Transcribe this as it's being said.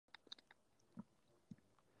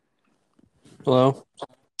Hello.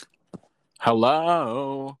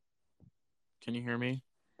 Hello. Can you hear me?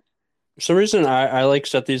 For some reason, I like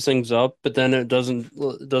set these things up, but then it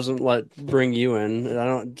doesn't let bring you in. And I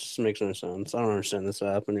don't. It just makes no sense. I don't understand this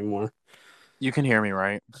app anymore. You can hear me,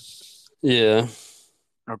 right? Yeah,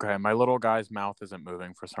 Okay, my little guy's mouth isn't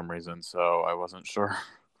moving for some reason, so I wasn't sure.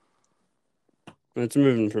 it's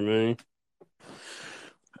moving for me.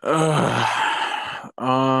 Ugh.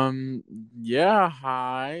 Yeah,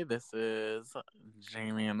 hi. This is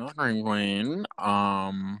Jamie and the Scream Queen.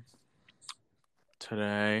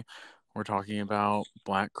 Today we're talking about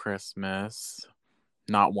Black Christmas.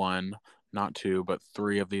 Not one, not two, but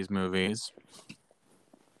three of these movies.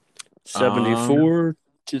 Um, 74,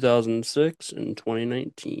 2006, and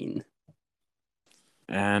 2019.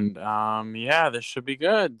 yeah, this should be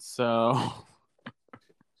good. So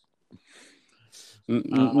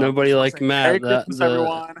Nobody just want to like say Merry Matt, that Christmas,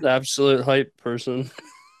 everyone. the absolute hype person.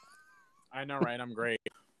 I know, right? I'm great.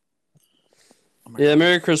 Oh my Yeah, god.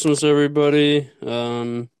 Merry Christmas, everybody.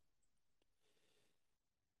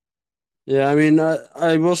 Yeah, I mean,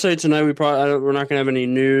 I will say tonight we're not gonna have any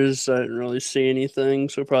news. I didn't really see anything,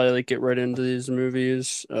 so we'll probably like get right into these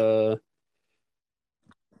movies.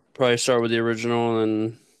 Probably start with the original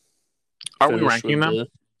and Are we finish ranking with them? the.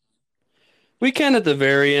 We can at the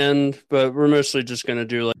very end, but we're mostly just gonna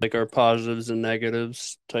do like our positives and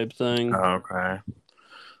negatives type thing. Okay.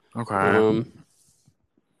 Okay. Um,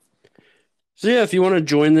 so yeah, if you want to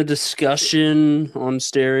join the discussion on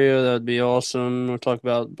stereo, that would be awesome. We'll talk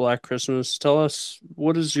about Black Christmas. Tell us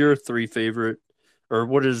what is your three favorite, or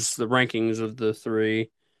what is the rankings of the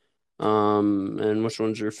three, and which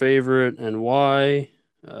one's your favorite and why.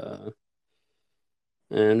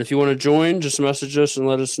 And if you want to join, just message us and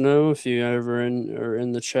let us know if you ever are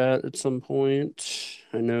in the chat at some point.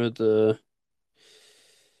 I know the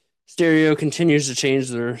stereo continues to change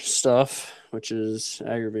their stuff, which is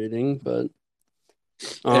aggravating, but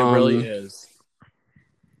It really um is.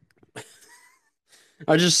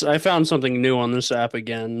 I found something new on this app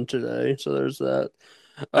again today, so there's that.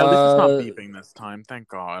 At least it's not Uh beeping this time. Thank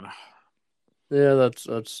God. yeah,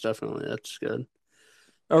 that's good.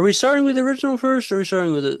 Are we starting with the original first, or are we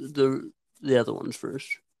starting with the other ones first?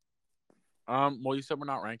 Well, you said we're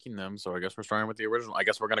not ranking them, so I guess we're starting with the original. I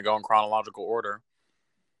guess we're gonna go in chronological order.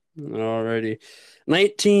 Alrighty.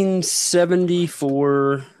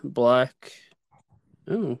 1974 Black.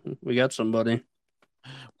 Oh, we got somebody.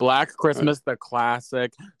 Black All right. Christmas, the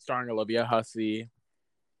classic, starring Olivia Hussey.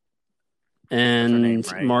 That's her name,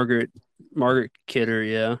 And right? Margaret Kidder,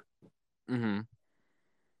 yeah. Mm-hmm.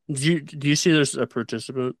 Do you see there's a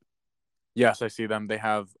participant? Yes, I see them. They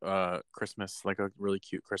have Christmas, like a really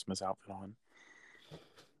cute Christmas outfit on.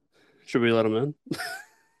 Should we let him in?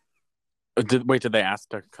 Did they ask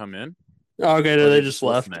to come in? Oh, okay, Or no, are they they just just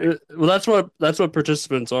left. listening? Well, that's what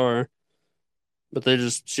participants are, but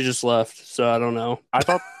she just left, so I don't know. I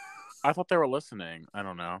thought I thought they were listening. I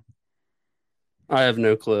don't know. I have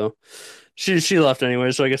no clue. She left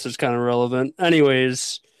anyway, so I guess it's kind of relevant.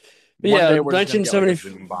 Anyways, but One yeah, day we're just gonna get like a 1970.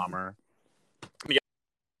 Zoom bomber. Yeah,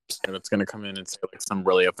 that's gonna come in and say like some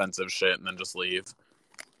really offensive shit and then just leave.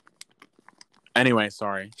 Anyway,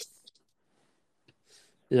 sorry.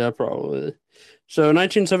 Yeah, probably. So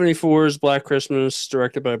 1974 is Black Christmas,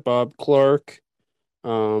 directed by Bob Clark.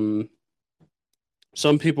 Um,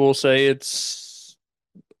 some people say it's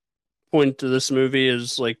point to this movie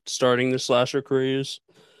is like starting the slasher craze.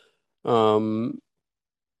 Um,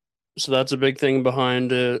 so that's a big thing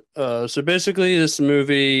behind it. So basically, this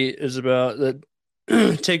movie is about that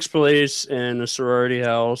takes place in a sorority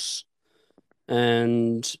house,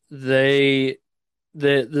 and the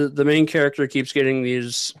main character keeps getting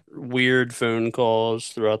these weird phone calls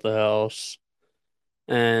throughout the house,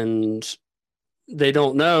 and they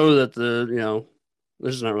don't know that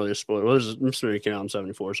this is not really a spoiler. Well, this movie came out in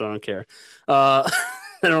 '74, so I don't care.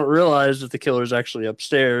 They don't realize that the killer's actually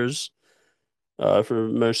upstairs for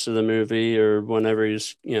most of the movie or whenever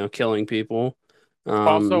he's killing people.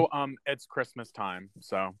 Also, Um, it's Christmas time,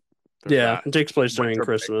 so there's yeah, that. it takes place during Winter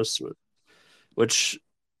break. Christmas, which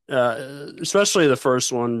especially the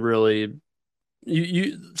first one really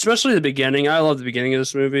you especially the beginning. I love the beginning of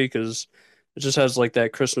this movie because it just has like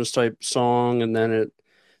that Christmas type song, and then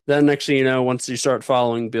next thing you know, once you start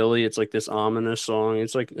following Billy, it's like this ominous song.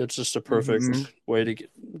 It's just a Mm-hmm. perfect way to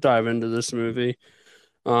dive into this movie.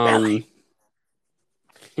 Billy, Um,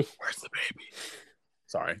 where's the baby?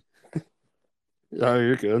 Sorry. oh,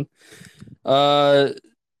 you're good. Uh,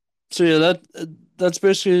 so yeah, that's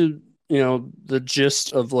basically the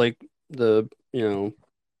gist of like the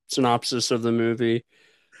synopsis of the movie.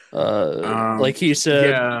 Like he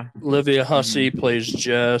said, Yeah. Olivia Mhm. Hussey plays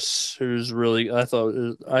Jess, who's really I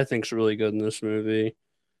think's really good in this movie.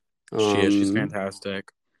 She is. She's Um,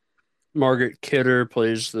 fantastic. Margaret Kidder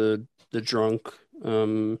plays the drunk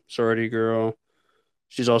sorority girl.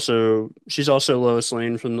 She's also Lois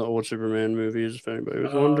Lane from the old Superman movies, if anybody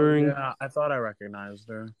was Oh wondering. yeah, I thought I recognized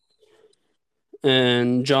her.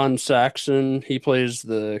 And John Saxon, he plays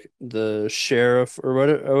the sheriff or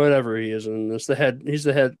whatever he is in this. He's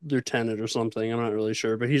the head lieutenant or something. I'm not really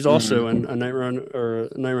sure, but he's also in Mhm. a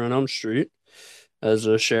Nightmare on Elm Street as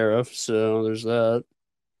a sheriff. So there's that.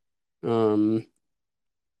 Um,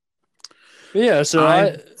 but yeah, so I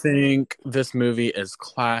I think this movie is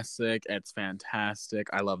classic. It's fantastic.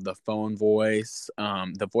 I love the phone voice.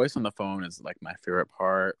 The voice on the phone is like my favorite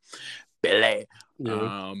part. Billy. yeah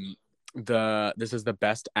Um, this is the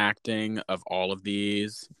best acting of all of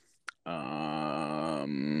these.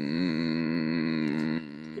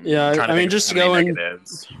 yeah. Trying to I think mean, if I just have any going.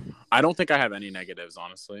 negatives. I don't think I have any negatives,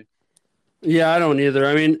 honestly. Yeah, I don't either.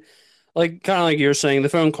 I mean, like kind of like you're saying, the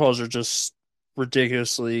phone calls are just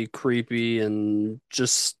ridiculously creepy and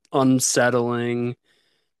just unsettling.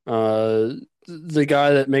 The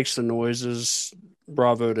guy that makes the noises,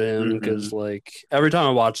 bravo to him, because Hmm. like every time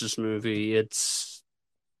I watch this movie,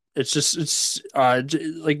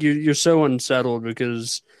 like you're so unsettled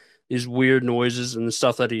because these weird noises and the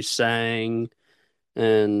stuff that he's saying,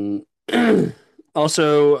 and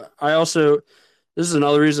also this is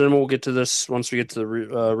another reason, and we'll get to this once we get to the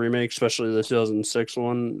remake, especially the 2006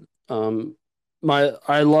 one.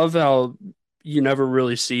 I love how you never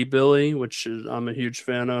really see Billy, which I'm a huge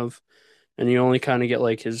fan of, and you only kind of get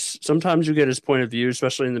like his. Sometimes you get his point of view,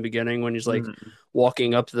 especially in the beginning when he's like Hmm.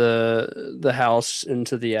 walking up the house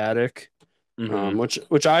into the attic. Hmm.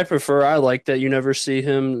 Which I prefer. I like that you never see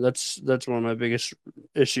him. That's one of my biggest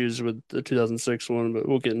issues with the 2006 one, but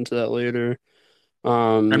we'll get into that later.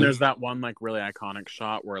 And Um, there's that one like really iconic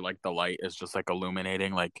shot where like the light is just like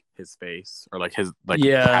illuminating like his face or like his like half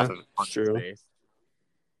yeah, of it's his true. face.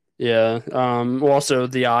 Yeah. Well, also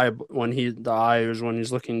the eye is when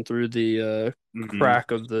he's looking through the Hmm.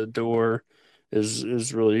 crack of the door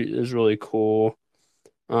is really cool.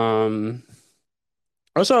 Um,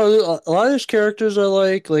 Also a lot of these characters I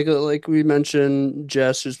like we mentioned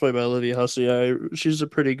Jess, who's played by Olivia Hussey. She's a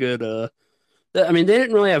pretty good. I mean, they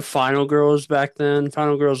didn't really have Final Girls back then.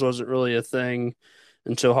 Final Girls wasn't really a thing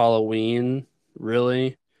until Halloween,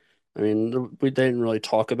 really. I mean, they didn't really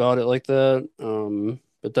talk about it like that.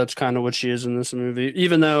 But that's kind of what she is in this movie.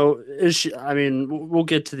 Even though is she? I mean, we'll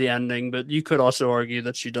get to the ending, but you could also argue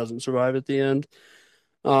that she doesn't survive at the end.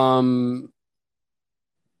 Um,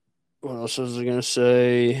 what else was I gonna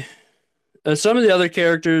say? Some of the other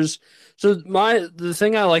characters. So the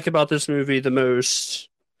thing I like about this movie the most,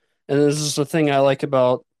 and this is the thing I like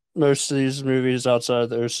about most of these movies outside of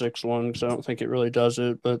the '06 one, because I don't think it really does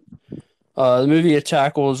it, but the movie it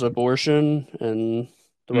tackles abortion and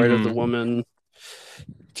the right of the Hmm. woman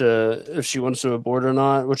to if she wants to abort or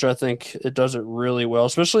not, which I think it does it really well,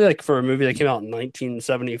 especially like for a movie that came out in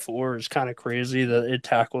 1974. It's kind of crazy that it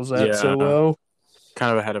tackles that so Yeah, well.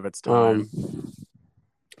 kind of ahead of its Um, time.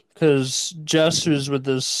 because Jess, who's with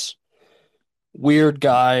this weird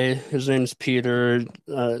guy, his name's Peter.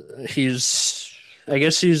 I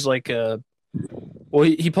guess he's like a, well,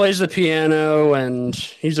 he plays the piano and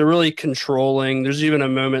he's a really controlling. There's even a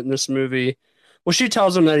moment in this movie. Well, she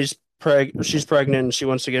tells him that she's pregnant and she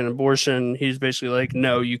wants to get an abortion. He's basically like,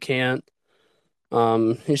 no, you can't.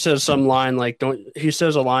 He says some line like, he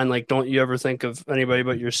says a line like, don't you ever think of anybody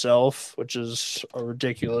but yourself, which is a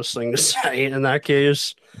ridiculous thing to say in that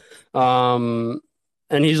case. Um,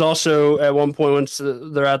 and he's also at one point once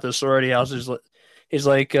they're at the sorority house, he's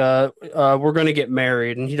like, we're gonna get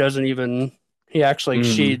married, and he doesn't even. He acts like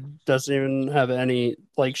she Mm. doesn't even have any,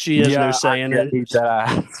 like she has no Yeah, say in yeah, it. he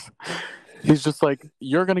does. He's just like,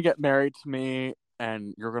 you're gonna get married to me,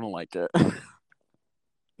 and you're gonna like it.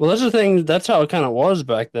 Well, that's the thing. That's how it kind of was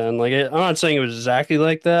back then. I'm not saying it was exactly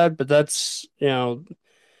like that, but that's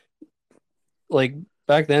like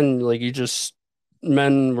back then, like you just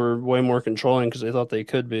men were way more controlling because they thought they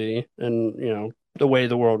could be, and the way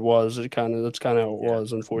the world was, that's kind of how it Yeah.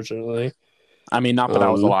 was, unfortunately. I mean, not that I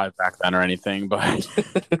was Um, alive back then or anything, but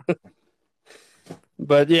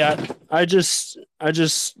but yeah, I just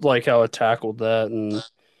like how it tackled that, and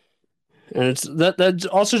it's that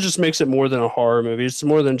also just makes it more than a horror movie. It's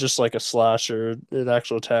more than just like a slasher. It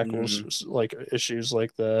actually mm, tackles like issues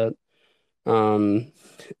like that. Um,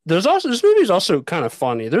 there's also this movie is also kind of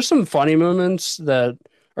funny. There's some funny moments that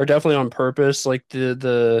are definitely on purpose, like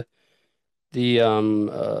the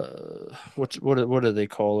what do they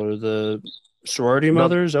call her? sorority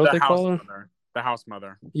mother. Is that what The they house call her? mother. The house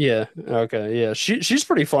mother. Yeah. Okay. Yeah. She's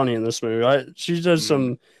pretty funny in this movie. She does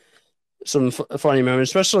Mm. some funny moments,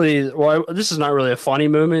 especially. Well, this is not really a funny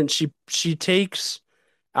moment. She takes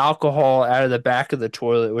alcohol out of the back of the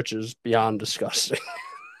toilet, which is beyond disgusting,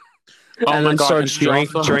 Oh and my then god! And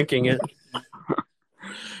starts drinking it.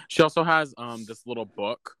 she also has this little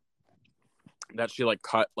book that she like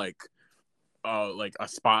cut like a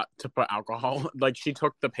spot to put alcohol. Like she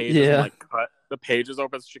took the pages and Yeah. like cut the pages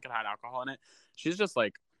open so she could hide alcohol in it. She's just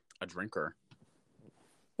like a drinker.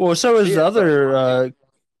 Well, so is She the is very other funny.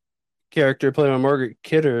 character played by Margaret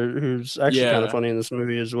Kidder, who's actually kind of Yeah, funny in this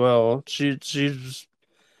movie as well. She's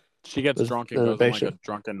she gets was drunk and in the goes on like a patient.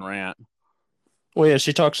 drunken rant. Well, yeah,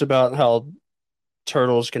 she talks about how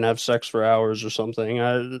turtles can have sex for hours or something.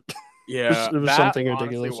 Yeah, It was that something honestly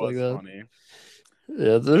ridiculous like was that. funny.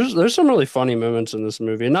 Yeah, there's some really funny moments in this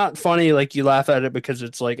movie. Not funny like you laugh at it because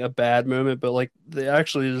it's like a bad moment, but like they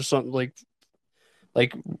actually there's something like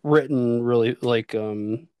written really like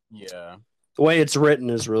Yeah, the way it's written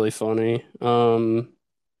is really funny.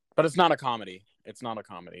 but it's not a comedy. It's not a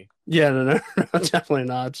comedy. Yeah, no, definitely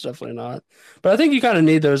not. It's definitely not. But I think you kind of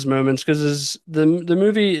need those moments because the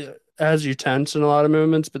movie has you tense in a lot of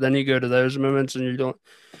moments, but then you go to those moments and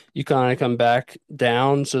you kind of come back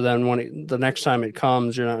down. So then the next time it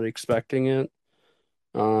comes, you're not expecting it.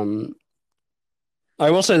 Um, I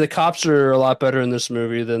will say the cops are a lot better in this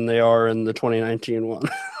movie than they are in the 2019 one.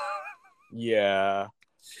 Yeah.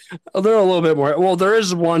 They're a little bit more. Well, there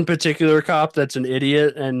is one particular cop that's an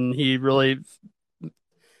idiot, and he really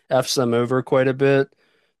f's them over quite a bit.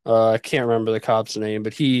 I can't remember the cop's name,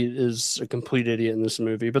 but he is a complete idiot in this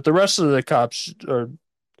movie. But the rest of the cops are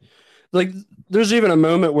like, there's even a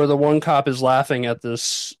moment where the one cop is laughing at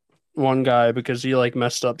this one guy because he like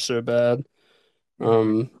messed up so bad.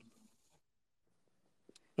 Mm-hmm.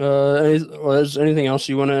 Um, is anything else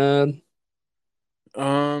you want to add?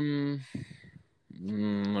 Um,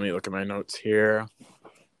 let me look at my notes here.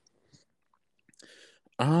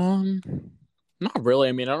 Um, Not really.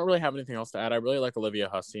 I mean, I don't really have anything else to add. I really like Olivia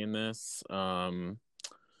Hussey in this.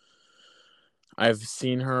 I've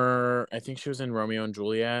seen her. I think she was in Romeo and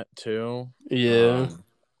Juliet too. Yeah, Um,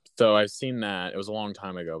 so I've seen that. It was a long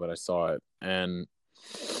time ago, but I saw it, and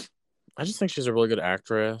I just think she's a really good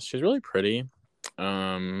actress. She's really pretty.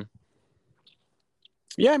 Um,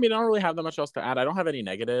 yeah, I mean, I don't really have that much else to add. I don't have any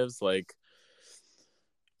negatives. Like,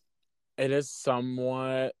 it is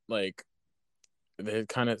somewhat like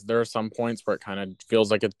there are some points where it kind of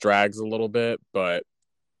feels like it drags a little bit, but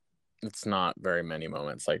it's not very many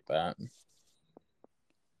moments like that.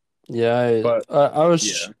 yeah. But I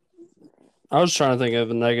yeah. I was trying to think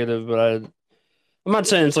of a negative, but I'm not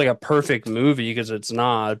saying it's like a perfect movie because it's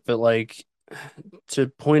not, but like to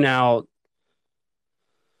point out,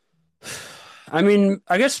 I mean,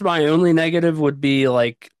 I guess my only negative would be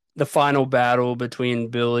like the final battle between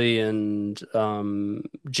Billy and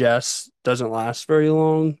Jess doesn't last very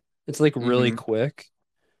long. It's like really Mm-hmm. quick.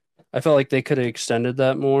 I felt like they could have extended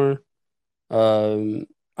that more. Um,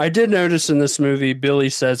 I did notice in this movie Billy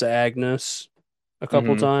says Agnes a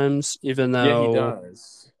couple Mm-hmm. times, Yeah, he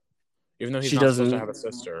does. Even though he's she not supposed to have doesn't,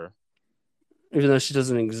 a sister. even though she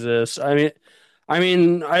doesn't exist.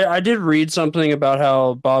 I did read something about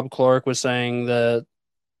how Bob Clark was saying that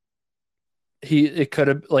it could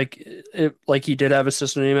have like he did have a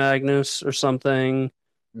sister named Agnes or something,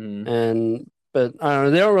 Mm. and but I don't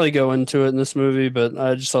know. They don't really go into it in this movie, but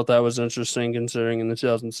I just thought that was interesting considering in the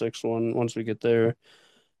 2006 one. Once we get there,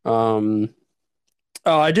 um,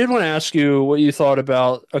 oh, I did want to ask you what you thought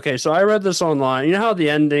about. Okay, so I read this online. You know how the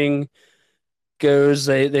ending goes?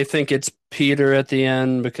 They think it's Peter at the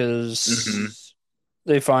end Mm-hmm. because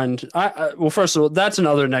they find well, first of all, that's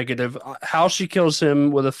another negative. How she kills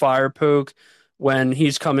him with a fire poke when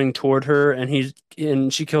he's coming toward her and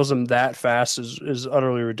she kills him that fast is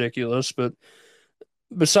utterly ridiculous. But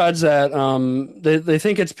besides that, they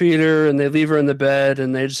think it's Peter and they leave her in the bed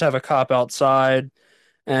and they just have a cop outside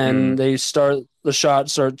and Mm. the shot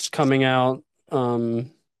starts coming out,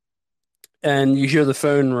 um, and you hear the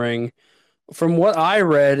phone ring. From what I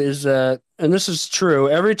read is that, and this is true,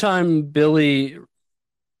 every time the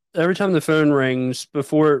phone rings,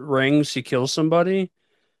 before it rings, he kills somebody.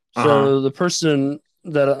 Uh-huh. So the person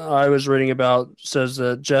that I was reading about says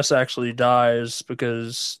that Jess actually dies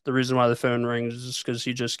because the reason why the phone rings is because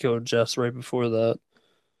he just killed Jess right before that,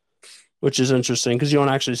 which is interesting because you don't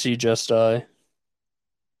actually see Jess die.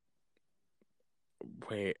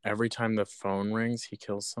 Wait, every time the phone rings, he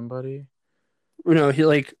kills somebody? You know, he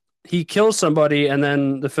like he kills somebody and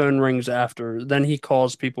then the phone rings after. Then he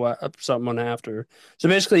calls people up someone after. So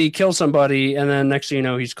basically, he kills somebody and then next thing you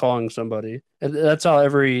know, he's calling somebody. And that's how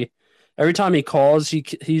every time he calls,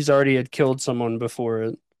 he's already had killed someone before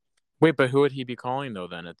it. Wait, but who would he be calling though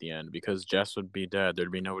then at the end? Because Jess would be dead.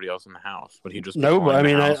 There'd be nobody else in the house. Would he just be No, but calling I the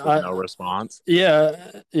mean, house with no response?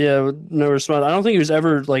 yeah, with no response. I don't think he was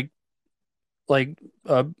ever like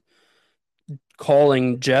uh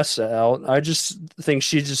calling Jess out. I just think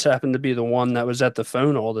she just happened to be the one that was at the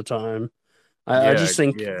phone all the time. I Yeah, just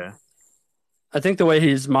think yeah. I think the way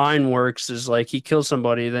his mind works is like he kills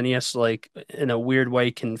somebody, then he has to like in a weird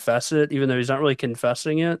way confess it, even though he's not really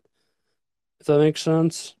confessing it. If that makes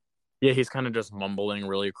sense. Yeah, he's kind of just mumbling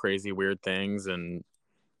really crazy weird things and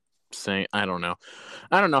saying I don't know.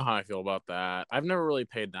 I don't know how I feel about that. I've never really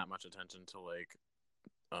paid that much attention to like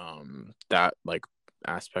that like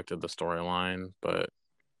aspect of the storyline, but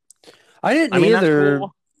I didn't I mean that's either.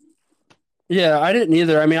 cool. Yeah, I didn't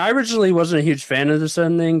either. I mean, I originally wasn't a huge fan of this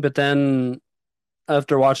ending, but then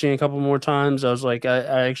after watching it a couple more times, I was like,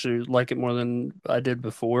 I actually like it more than I did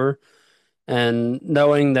before. And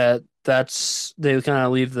knowing that they kind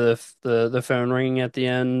of leave the phone ringing at the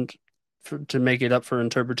end to make it up for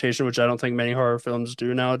interpretation, which I don't think many horror films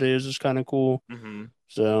do nowadays, is kind of cool. Mm-hmm.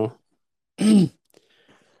 So, all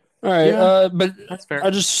right, Yeah, but that's fair. I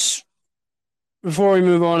just before we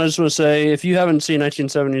move on, I just want to say if you haven't seen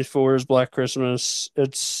 1974's Black Christmas,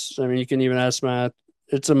 I mean, you can even ask Matt.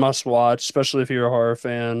 It's a must watch, especially if you're a horror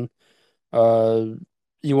fan. Uh,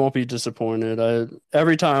 you won't be disappointed.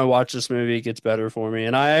 Every time I watch this movie, it gets better for me.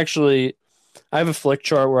 And I have a flick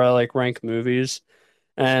chart where I like rank movies,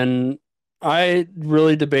 and I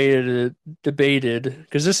really debated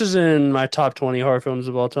because this is in my top 20 horror films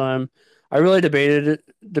of all time. I really debated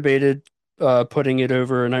putting it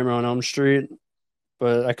over Nightmare on Elm Street,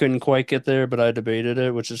 but I couldn't quite get there. But I debated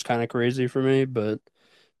it, which is kind of crazy for me. But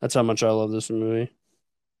that's how much I love this movie.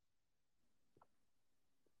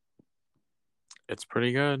 It's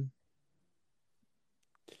pretty good.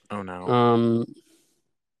 Oh no. Um,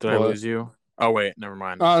 Did I what? lose you? Oh wait, never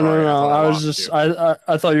mind. Oh no, Sorry, I no, thought I I was lost just you.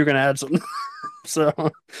 I thought you were gonna add something. So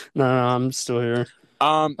no, I'm still here.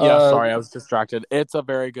 Yeah, Uh, sorry, I was distracted. It's a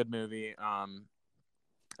very good movie.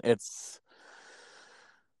 It's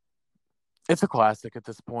it's a classic at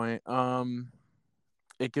this point.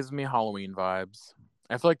 It gives me Halloween vibes.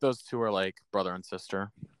 I feel like those two are like brother and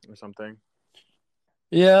sister or something.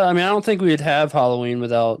 yeah, I mean, I don't think we'd have Halloween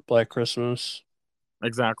without Black Christmas.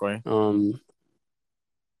 Exactly. Um,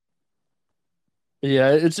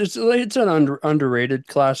 yeah, it's an underrated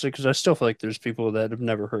classic because I still feel like there's people that have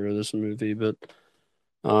never heard of this movie, but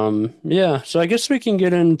yeah. So I guess we can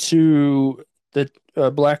get into the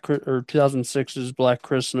or 2006's Black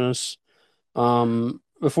Christmas.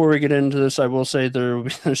 Before we get into this, I will say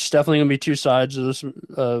there's definitely gonna be two sides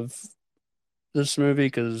of this movie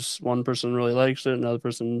because one person really likes it, another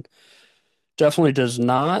person definitely does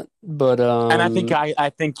not. But And I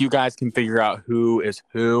think you guys can figure out who is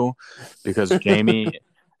who because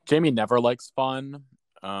Jamie never likes fun.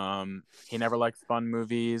 He never likes fun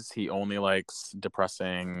movies. He only likes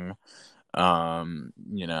depressing,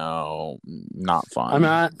 not I mean,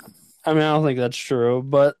 fun. I don't think that's true,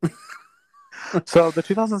 but So the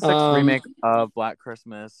 2006 um, remake of Black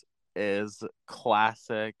Christmas is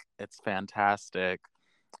classic. It's fantastic.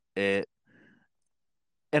 It,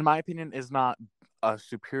 in my opinion, is not a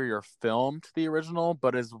superior film to the original,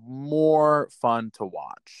 but is more fun to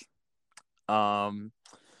watch. Um,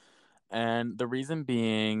 and the reason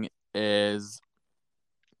being is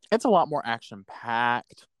it's a lot more action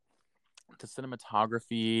packed. The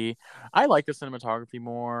cinematography, I like the cinematography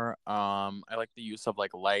more. I like the use of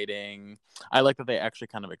like lighting. I like that they actually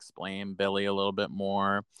kind of explain Billy a little bit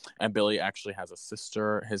more, and Billy actually has a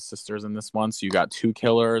sister. His sister's in this one, so you got two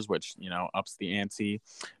killers, which ups the ante.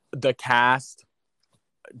 The cast,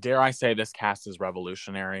 dare I say, this cast is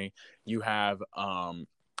revolutionary. You have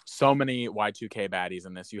so many Y2K baddies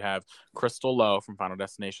in this. You have Crystal Lowe from Final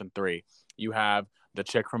Destination 3. You have the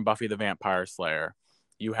chick from Buffy the Vampire Slayer.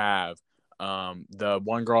 You have the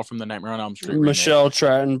one girl from the Nightmare on Elm Street remake, Michelle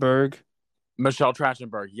Trachtenberg. Michelle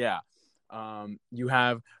Trachtenberg. Yeah. You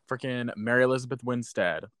have freaking Mary Elizabeth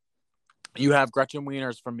Winstead. You have Gretchen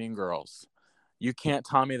Wieners from Mean Girls. You can't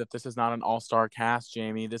tell me that this is not an all-star cast,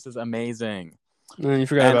 Jamie. This is amazing. And you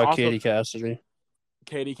forgot And about also Katie Cassidy.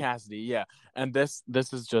 Katie Cassidy, yeah. And this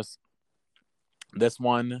is just this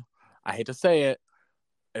one, I hate to say it,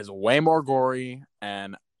 is way more gory,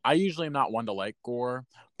 and I usually am not one to like gore,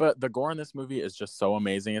 but the gore in this movie is just so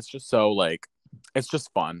amazing. It's just so like it's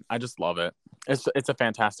just fun. I just love it. It's a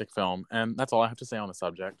fantastic film, and that's all I have to say on the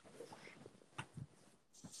subject.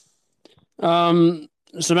 Um,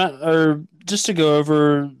 or just to go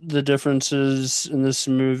over the differences in this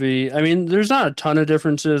movie. I mean, there's not a ton of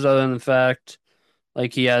differences other than the fact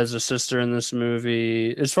like he has a sister in this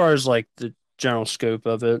movie. As far as like the general scope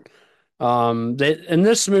of it, they in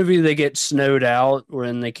this movie they get snowed out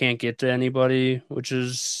when they can't get to anybody, which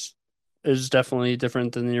is definitely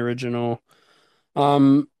different than the original.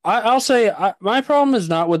 I'll say my problem is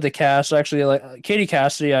not with the cast. Actually, like Katie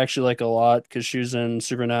Cassidy, I actually like a lot because she was in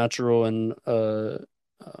Supernatural and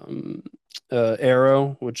um,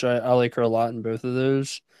 Arrow, which I like her a lot in both of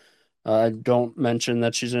those. I don't mention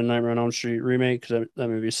that she's in Nightmare on Elm Street remake because that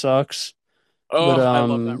movie sucks. But Oh, I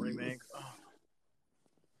love that remake. Oh,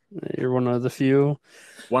 you're one of the few.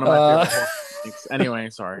 one of my Uh, favorite horror remakes. Anyway,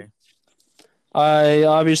 sorry. I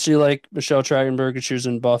obviously like Michelle Trachtenberg and she was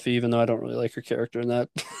in Buffy, even though I don't really like her character in that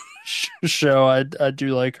show. I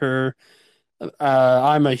do like her.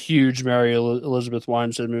 I'm a huge Mary Elizabeth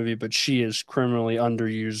Winstead movie, but she is criminally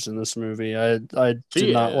underused in this movie. I did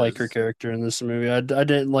She not like her is. character in this movie. I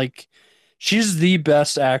didn't like. She's the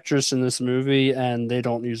best actress in this movie, and they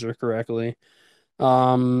don't use her correctly.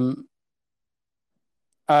 Um,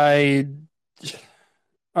 I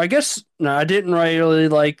I guess no, I didn't really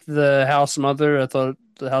like the House Mother. I thought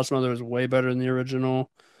the House Mother was way better than the original.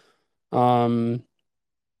 Um,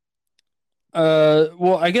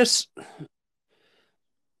 well, I guess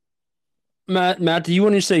Matt, do you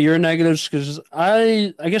want to say your negatives? Because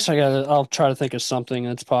I guess I'll try to think of something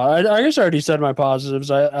that's positive. I guess I already said my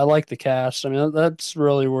positives. I like the cast. I mean, that's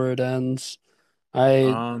really where it ends. I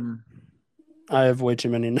Um, I have way too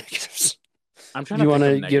many negatives. I'm trying If to you want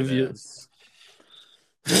think of to give you, negatives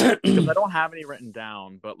because I do don't have any written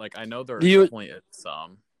down, but like I know there you definitely is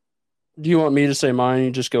some. do you want me to say mine?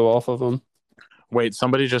 You just go off of them. Wait,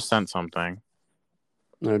 somebody just sent something.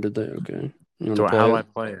 No, did they? Okay, you want to Do I, how play do it? I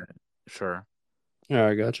play it? Sure. Yeah,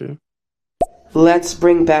 I got you. Let's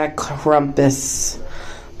bring back Krampus.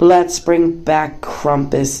 Let's bring back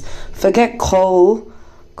Krampus. Forget Cole.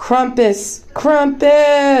 Krampus!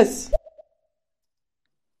 Krampus!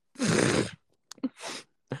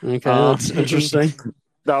 Okay, Um, that's interesting.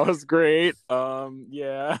 that was great.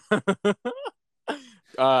 Yeah.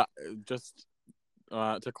 uh, just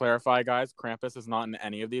to clarify, guys, Krampus is not in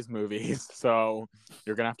any of these movies, so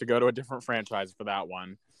you're gonna have to go to a different franchise for that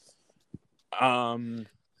one. Um,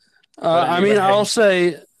 but I mean,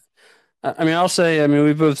 anyway, I mean,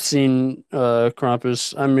 we've both seen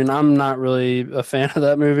Krampus. I mean, I'm not really a fan of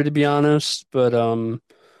that movie to be honest, but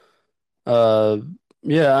uh,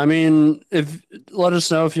 yeah. I mean, if let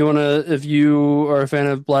us know if you are a fan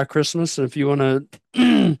of Black Christmas, if you want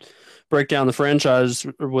to break down the franchise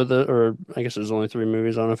with it, or I guess there's only three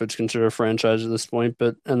movies. I don't know if it's considered a franchise at this point,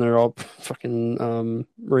 but and they're all fucking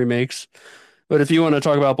remakes. But if you want to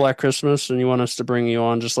talk about Black Christmas and you want us to bring you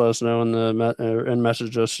on, just let us know in the and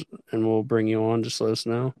message us, and we'll bring you on. Just let us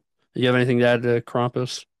know. You have anything to add to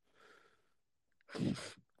Krampus?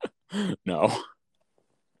 no.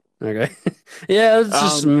 Okay. Yeah, it's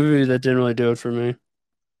just a Um, movie that didn't really do it for me.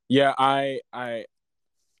 yeah, I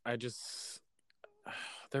just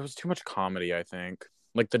there was too much comedy. I think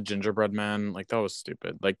like the gingerbread man, like that was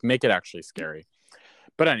stupid. Like make it actually scary.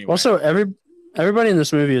 But anyway, Also, everybody in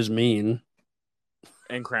this movie is mean.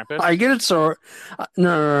 and I Krampus. get it. So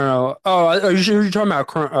no. Oh, you're talking about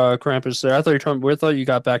Krampus there. I thought you were talking. I thought you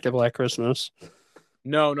got back to Black Christmas.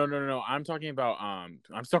 No. I'm talking about I'm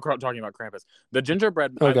still talking about Krampus. The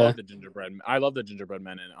gingerbread. I Okay. love the gingerbread. I love the gingerbread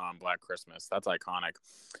men in Black Christmas. That's iconic.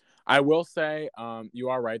 I will say, you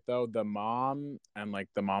are right though. The mom and like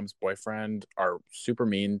the mom's boyfriend are super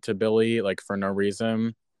mean to Billy, like for no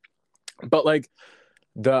reason. But like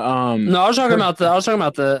the No, I was talking her. about I was talking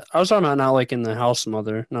about not like in the house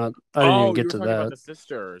mother. Not. I didn't even Oh, you get were to talking about that. the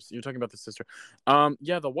sisters. You were talking about the sister.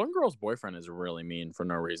 Yeah, the one girl's boyfriend is really mean for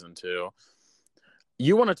no reason too.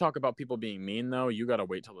 You want to talk about people being mean though? You got to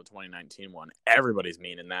wait till the 2019 one. Everybody's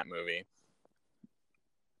mean in that movie.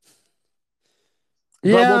 But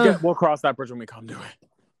Yeah. we'll cross that bridge when we come to it.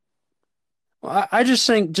 I just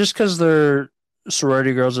think just because they're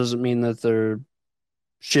sorority girls doesn't mean that they're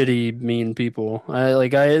shitty, mean people.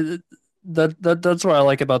 That's what I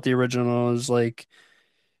like about the original is like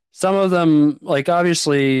some of them like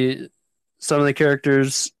obviously some of the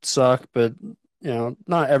characters suck, but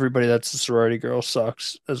not everybody that's a sorority girl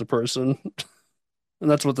sucks as a person. And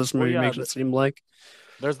that's what this Well, movie yeah, makes it seem like.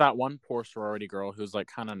 there's that one poor sorority girl who's like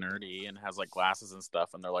kind of nerdy and has like glasses and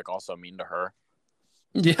stuff, and they're like also mean to her.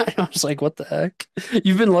 Yeah, I was like, what the heck?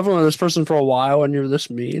 You've been living with this person for a while and you're this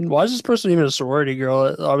mean. Why is this person even a sorority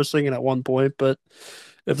girl? I was thinking at one point, but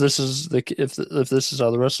if this is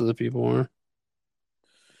how the rest of the people are.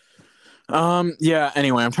 Yeah,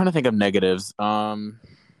 anyway, I'm trying to think of negatives.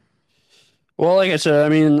 Well, like I said, I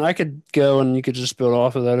mean, I could go and you could just build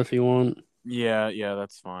off of that if you want. Yeah,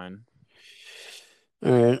 that's fine.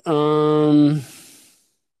 All right.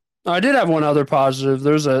 I did have one other positive.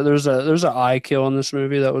 There's a eye kill in this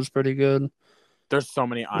movie that was pretty good. It There's so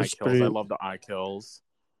many eye was kills. I pretty. love the eye kills.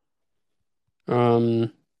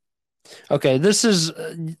 Um. Okay, this is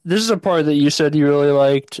a part that you said you really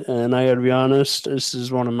liked, and I gotta be honest, this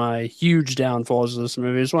is one of my huge downfalls of this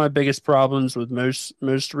movie. It's one of my biggest problems with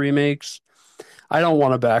most remakes. I don't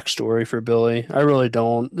want a backstory for Billy. I really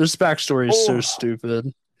don't. This backstory is so Oh,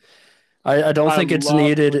 stupid. I don't I think it's love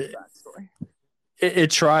needed. Billy's backstory.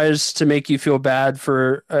 It tries to make you feel bad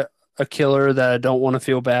for a killer that I don't want to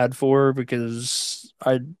feel bad for because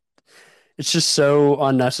it's just so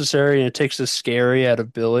unnecessary and it takes the scary out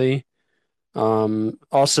of Billy.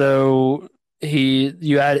 Also,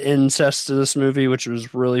 you add incest to this movie, which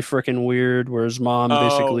was really freaking weird, where his mom Oh,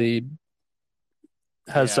 basically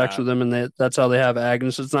has sex yeah. with him, and that's how they have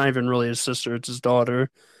Agnes. It's not even really his sister; it's his daughter.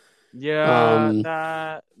 Yeah, Um,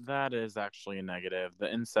 that is actually a negative.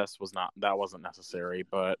 The incest wasn't necessary,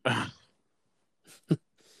 but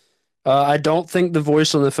I don't think the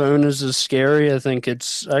voice on the phone is as scary. I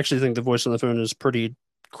actually think the voice on the phone is pretty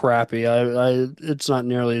crappy. It's not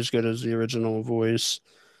nearly as good as the original voice.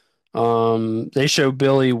 They show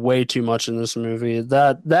Billy way too much in this movie.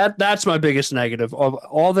 That's my biggest negative. Of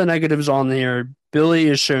all the negatives on here, Billy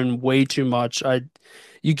is shown way too much.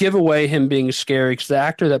 You give away him being scary because the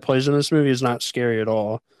actor that plays in this movie is not scary at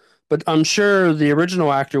all. But I'm sure the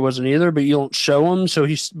original actor wasn't either. But you don't show him, so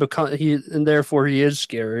and therefore he is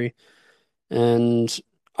scary. And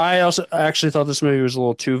I also actually thought this movie was a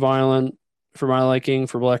little too violent for my liking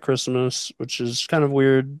for Black Christmas, which is kind of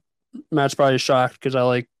weird. Matt's probably shocked because I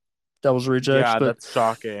like Devil's Rejects, yeah, but that's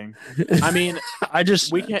shocking. I mean, I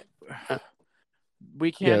just we can't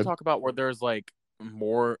we can yeah talk about where there's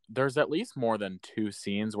at least more than two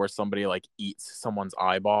scenes where somebody like eats someone's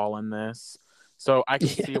eyeball in this. So I can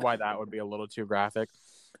see yeah why that would be a little too graphic.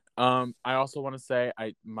 I also want to say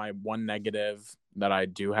my one negative that I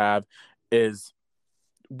do have is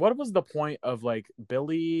what was the point of like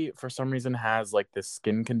Billy for some reason has like this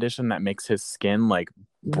skin condition that makes his skin like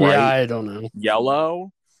yeah bright I don't know,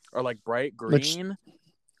 yellow or like bright which green,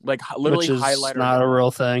 like which literally is highlighter not a yellow,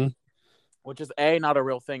 real thing. which is A, not a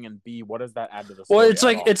real thing, and B, what does that add to the Well, story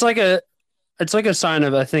at all? it's like a sign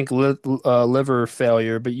of I think liver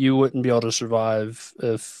failure, but you wouldn't be able to survive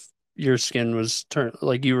if your skin was turned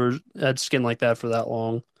like you were had skin like that for that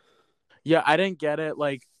long. Yeah, I didn't get it.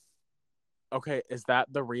 Like, okay, is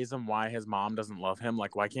that the reason why his mom doesn't love him?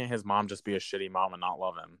 Like, why can't his mom just be a shitty mom and not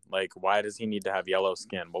love him? Like, why does he need to have yellow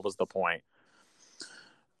skin? What was the point?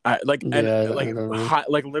 I like and Yeah, I like don't know.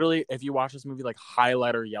 like literally, if you watch this movie, like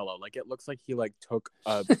highlighter yellow, like it looks like he like took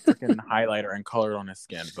a freaking highlighter and colored on his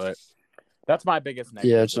skin. But that's my biggest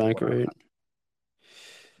Yeah, negative it's with not what I great.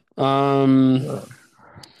 Um,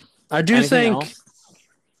 I do anything think else?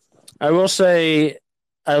 I will say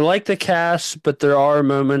I like the cast, but there are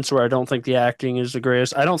moments where I don't think the acting is the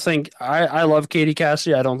greatest. I don't think I love Katie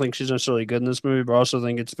Cassidy. I don't think she's necessarily good in this movie, but I also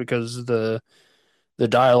think it's because the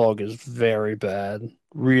dialogue is very bad,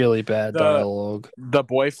 really bad The dialogue. the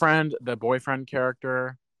boyfriend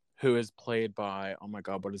character who is played by, oh my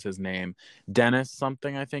god, what is his name? Dennis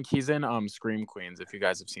something, I think. He's in Scream Queens, if you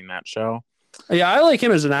guys have seen that show. Yeah, I like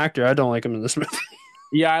him as an actor. I don't like him in this movie.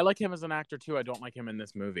 Yeah, I like him as an actor too. I don't like him in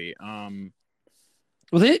this movie.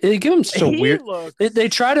 Well, they give him such a He weird. They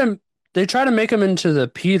looks try to make him into the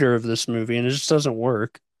Peter of this movie, and it just doesn't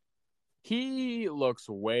work. he looks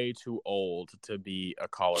way too old to be a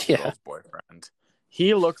college Yeah. girl's boyfriend.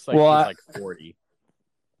 He looks like Well, he's like 40.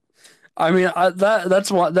 I mean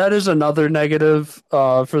that is another negative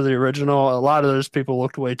for the original. A lot of those people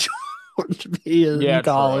looked way too old to be in Yeah,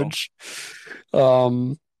 true. college.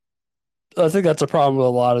 Um, I think that's a problem with a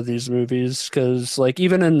lot of these movies because, like,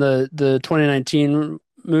 even in the 2019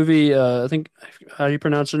 movie, I think how do you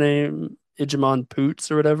pronounce her name? Ijamon Poots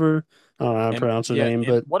or whatever. I don't know how to pronounce her name,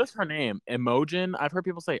 but What is her name? Imogen? I've heard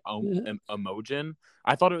people say Imogen.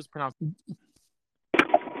 I thought it was pronounced.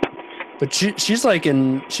 but she's like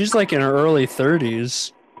in her early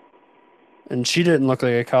 30s, and she didn't look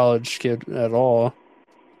like a college kid at all.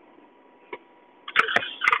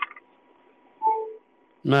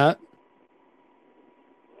 Matt,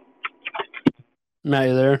 Matt,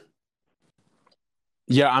 you there?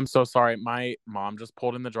 Yeah, I'm so sorry. My mom just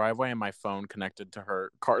pulled in the driveway and my phone connected to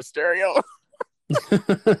her car stereo.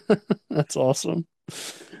 That's awesome.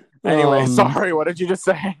 Anyway, sorry. What did you just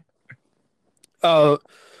say? Oh,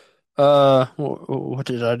 what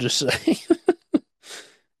did I just say?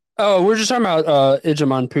 Oh, we're just talking about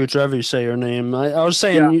Ijaman Pooch, however you say her name. I was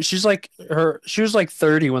Yeah. saying she was like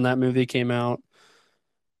 30 when that movie came out,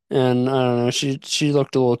 and I don't know, she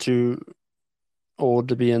looked a little too old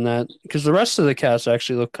to be in that because the rest of the cast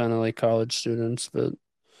actually look kind of like college students. But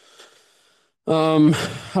um,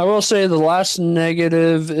 I will say the last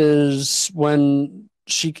negative is when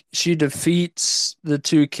she defeats the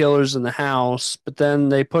two killers in the house, but then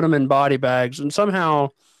they put them in body bags, and somehow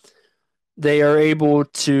they are able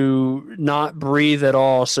to not breathe at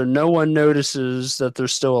all, so no one notices that they're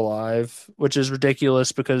still alive, which is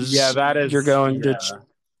ridiculous Yeah, because that you're is. going to Yeah.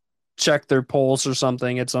 check their pulse or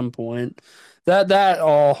something at some point. That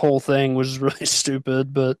all whole thing was really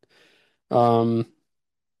stupid, but um,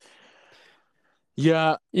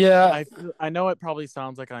 Yeah, yeah, I know it probably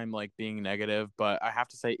sounds like I'm like being negative, but I have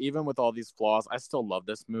to say, even with all these flaws, I still love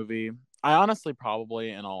this movie. I honestly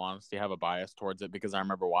probably, in all honesty, have a bias towards it because I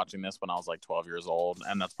remember watching this when I was like 12 years old,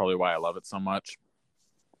 and that's probably why I love it so much.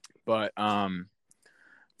 But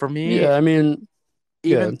for me, yeah. I mean,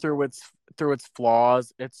 even good. through its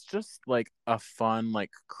flaws, it's just like a fun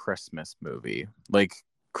like Christmas movie, like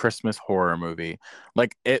Christmas horror movie.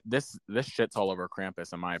 Like this shit's all over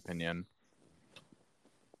Krampus, in my opinion.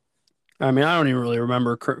 I mean, I don't even really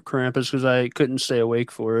remember Krampus because I couldn't stay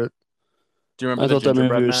awake for it. Do you remember I the thought that movie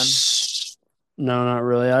Gingerbread Man? was no, not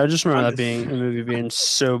really. I just remember I'm that just being a movie being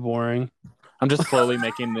so boring. I'm just slowly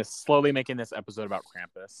making this episode about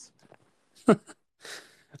Krampus.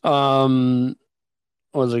 Um,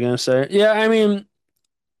 what was I gonna say? Yeah, I mean,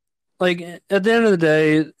 like at the end of the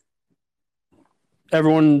day,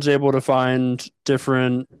 everyone's able to find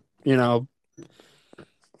different, you know,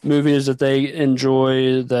 movies that they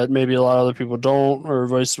enjoy that maybe a lot of other people don't, or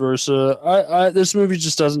vice versa. This movie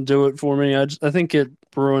just doesn't do it for me. I think it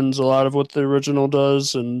ruins a lot of what the original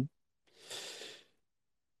does, and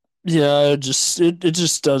yeah, it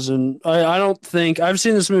just doesn't. I don't think I've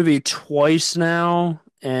seen this movie twice now,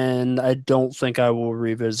 and I don't think I will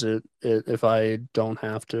revisit it if I don't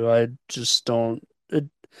have to. I just don't. It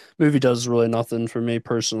movie does really nothing for me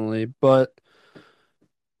personally, but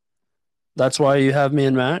that's why you have me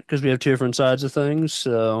and Matt because we have two different sides of things.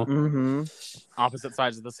 So, Mm-hmm. Opposite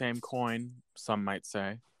sides of the same coin, some might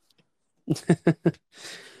say.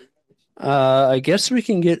 I guess we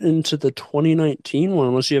can get into the 2019 one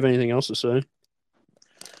unless you have anything else to say.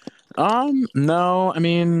 No, I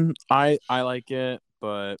mean, I like it,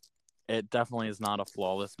 but it definitely is not a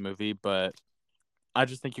flawless movie, but I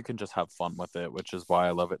just think you can just have fun with it, which is why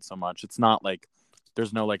I love it so much. It's not like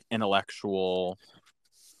there's no like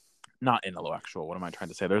not intellectual, what am I trying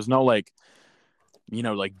to say? There's no like,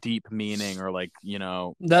 like deep meaning or like,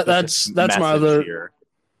 That specific that's my message other here.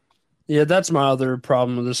 yeah, that's my other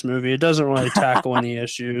problem with this movie. It doesn't really tackle any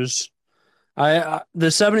issues.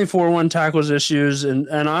 The 74 one tackles issues, and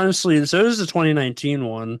honestly, so does the 2019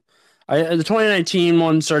 one. The 2019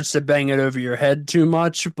 one starts to bang it over your head too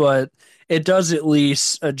much, but it does at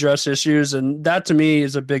least address issues, and that to me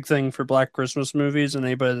is a big thing for Black Christmas movies. And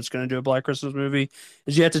anybody that's going to do a Black Christmas movie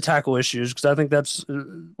is you have to tackle issues because I think that's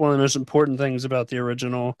one of the most important things about the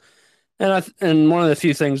original. And one of the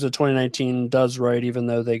few things that 2019 does right, even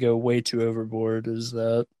though they go way too overboard, is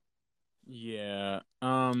that. Yeah.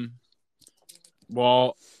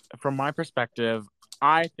 Well, from my perspective,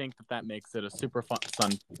 I think that makes it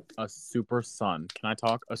Can I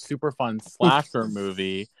talk? A super fun slasher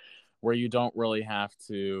movie where you don't really have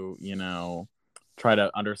to, try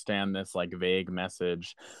to understand this like vague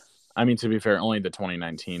message. I mean, to be fair, only the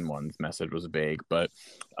 2019 one's message was vague, but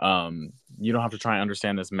you don't have to try and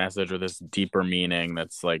understand this message or this deeper meaning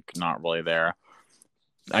that's like not really there.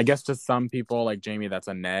 I guess to some people like Jamie, that's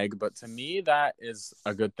a neg, but to me, that is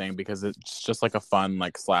a good thing because it's just like a fun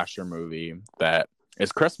like slasher movie that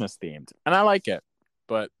is Christmas themed, and I like it.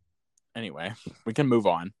 But anyway, we can move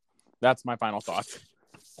on. That's my final thoughts.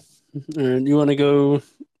 And you want to go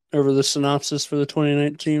over the synopsis for the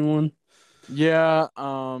 2019 one? Yeah.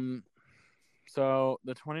 So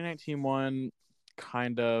the 2019 one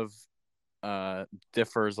kind of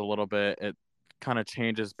differs a little bit. It kind of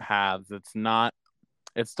changes paths. It's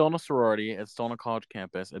still in a sorority. It's still on a college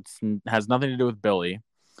campus. It has nothing to do with Billy,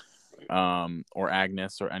 or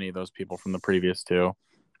Agnes, or any of those people from the previous two.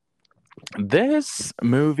 This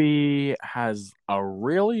movie has a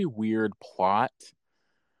really weird plot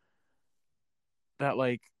that,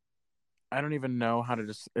 like, I don't even know how to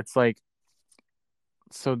just. It's like,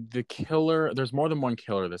 so the killer. There's more than one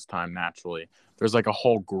killer this time. Naturally, there's like a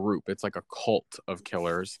whole group. It's like a cult of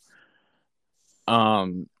killers.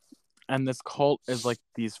 Um, and this cult is like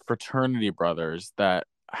these fraternity brothers that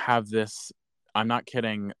have this I'm not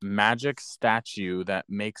kidding, magic statue that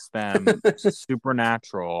makes them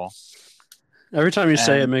supernatural. Every time you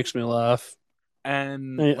say it And makes me laugh.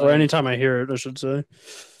 and Or like anytime I hear it, I should say.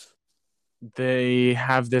 they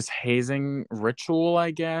have this hazing ritual,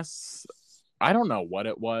 I guess. I don't know what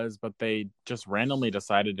it was, but they just randomly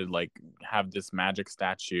decided to like have this magic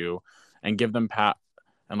statue and give them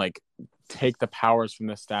and like take the powers from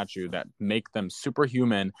this statue that make them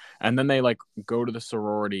superhuman, and then they like go to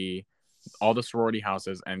all the sorority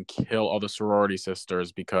houses and kill all the sorority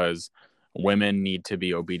sisters because women need to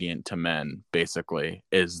be obedient to men, basically,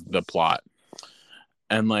 is the plot.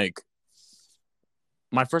 And like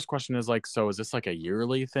my first question is like, so is this like a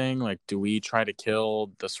yearly thing? Like, do we try to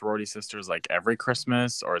kill the sorority sisters like every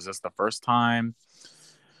Christmas, or is this the first time?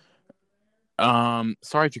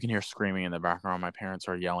 Sorry if you can hear screaming in the background. My parents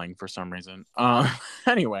are yelling for some reason.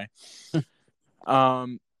 Anyway. But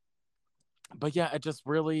yeah, it just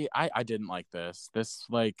really, I didn't like this. This,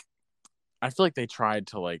 like, I feel like they tried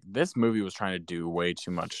to, like, this movie was trying to do way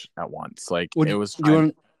too much at once. Like, it was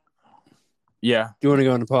trying. Yeah. Do you want to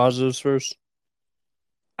go into positives first?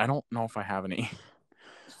 I don't know if I have any.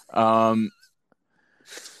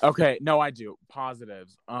 Okay, no, I do.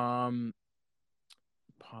 Positives. The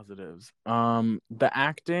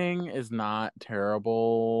acting is not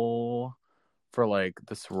terrible for like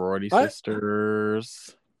the sorority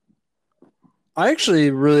sisters. I actually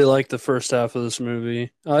really like the first half of this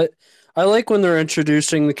movie. I like when they're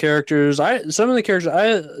introducing the characters. Some of the characters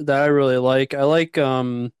that I really like. I like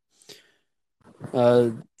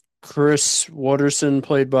Chris Watterson,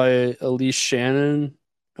 played by Elise Shannon.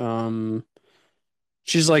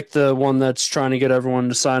 She's like the one that's trying to get everyone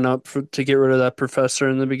to sign up to get rid of that professor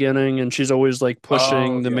in the beginning, and she's always like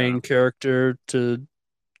pushing the main character to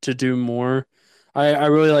do more. I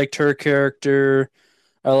really liked her character.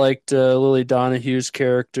 I liked Lily Donohue's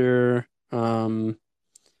character. Yeah,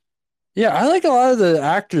 I like a lot of the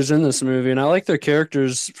actors in this movie, and I like their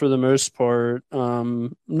characters for the most part.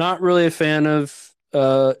 Not really a fan of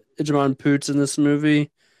Imogen Poots in this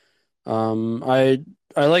movie.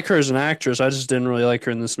 I like her as an actress. I just didn't really like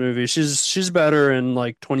her in this movie. She's better in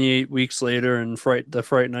like 28 Weeks Later and the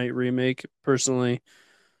Fright Night remake, personally.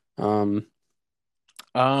 Yeah.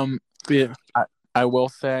 I will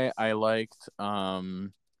say I liked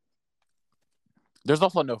there's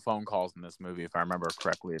also no phone calls in this movie, if I remember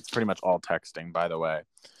correctly. It's pretty much all texting, by the way.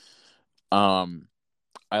 I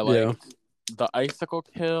liked the icicle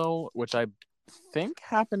kill, which I think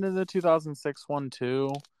happened in the 2006 one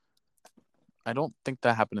too. I don't think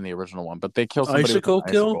that happened in the original one, but they kill somebody icicle with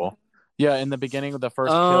an kill? icicle. Yeah, in the beginning of the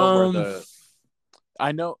first kill where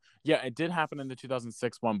I know, yeah, it did happen in the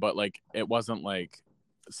 2006 one, but like it wasn't like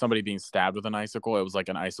somebody being stabbed with an icicle. It was like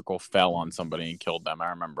an icicle fell on somebody and killed them.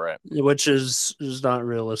 I remember it. Which is not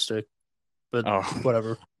realistic, but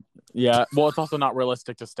whatever. Yeah, well, it's also not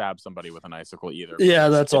realistic to stab somebody with an icicle either. Yeah,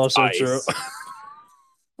 that's also true.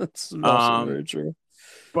 That's also very true.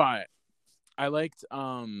 But I liked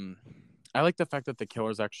the fact that the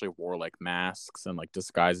killers actually wore like masks and like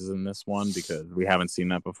disguises in this one, because we haven't seen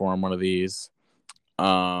that before in one of these.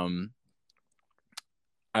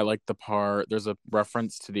 I like the part, there's a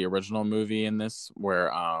reference to the original movie in this where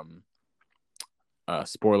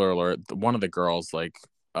spoiler alert, one of the girls like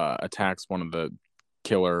attacks one of the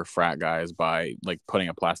killer frat guys by like putting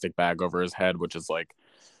a plastic bag over his head, which is like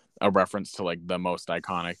a reference to like the most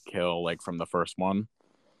iconic kill like from the first one.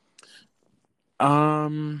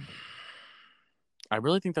 I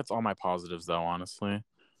really think that's all my positives though, honestly.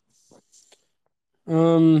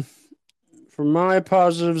 For my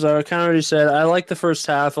positives, I kind of already said I like the first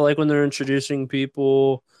half. I like when they're introducing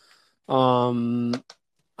people. I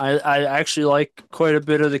actually like quite a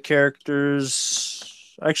bit of the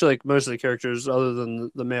characters. I actually like most of the characters other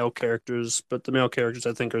than the male characters, but the male characters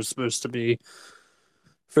I think are supposed to be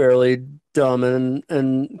fairly dumb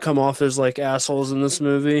and come off as like assholes in this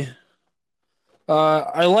movie.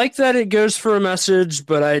 I like that it goes for a message,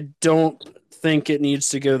 but I don't think it needs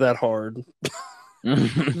to go that hard.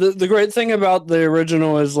 The great thing about the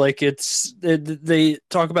original is like they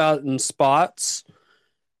talk about it in spots,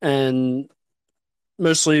 and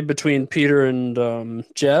mostly between Peter and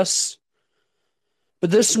Jess.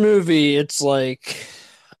 But this movie, it's like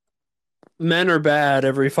men are bad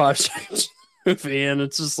every 5 seconds movie, and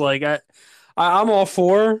it's just like I'm all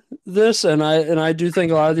for this, and I do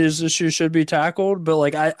think a lot of these issues should be tackled, but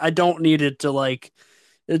like I don't need it to like,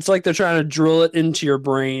 it's like they're trying to drill it into your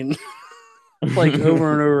brain like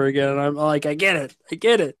over and over again. And I'm like, I get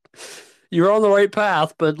it. You're on the right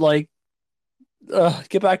path, but like,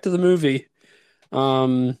 get back to the movie. I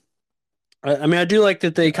mean, I do like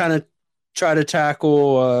that they kind of try to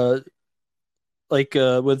tackle like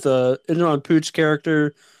with Inron Pooch's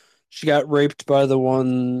character, she got raped by the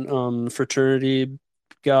one fraternity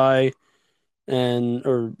guy and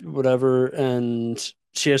or whatever, and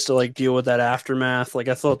she has to like deal with that aftermath. Like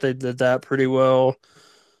I thought they did that pretty well.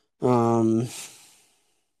 Um,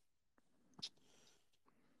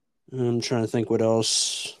 I'm trying to think what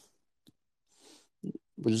else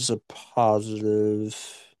was a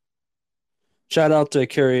positive. Shout out to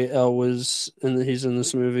Carrie Elwes, and he's in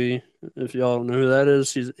this movie. If y'all don't know who that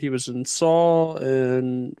is, he was in Saw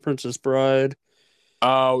and Princess Bride.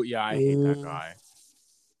 Oh yeah, I hate that Uh, guy.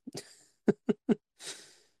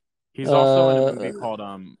 He's also in a movie uh, called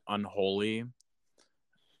Unholy.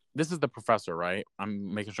 This is the professor, right?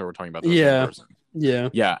 I'm making sure we're talking about the same yeah, person. yeah.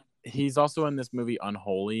 Yeah, he's also in this movie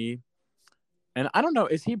Unholy. And I don't know,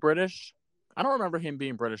 is he British? I don't remember him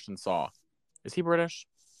being British in Saw. Is he British?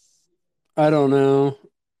 I don't know.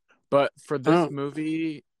 But for I this don't.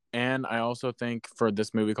 movie, and I also think for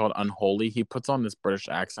this movie called Unholy, he puts on this British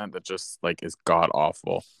accent that just like is god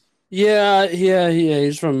awful. Yeah.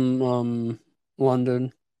 He's from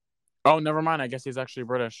London. Oh, never mind. I guess he's actually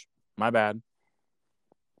British. My bad.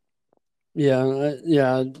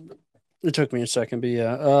 Yeah. It took me a second, but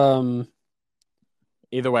yeah.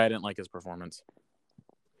 Either way, I didn't like his performance.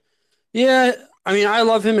 Yeah. I mean, I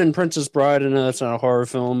love him in Princess Bride. I know that's not a horror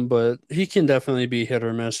film, but he can definitely be hit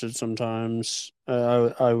or miss at sometimes.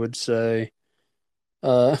 I would say.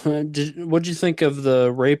 What'd you think of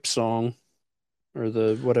the rape song or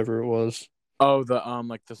the whatever it was? Oh, the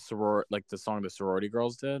like the song the sorority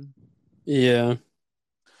girls did. Yeah.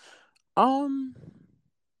 Um,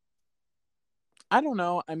 I don't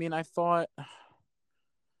know. I mean, I thought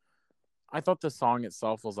the song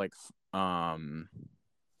itself was like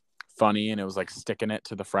funny and it was like sticking it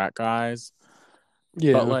to the frat guys. But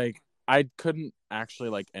Yeah. like I couldn't actually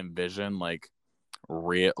like envision like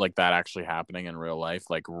real like that actually happening in real life,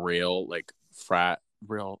 like real like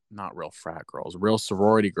not real frat girls, real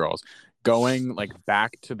sorority girls going like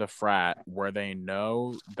back to the frat where they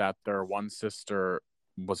know that their one sister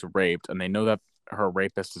was raped and they know that her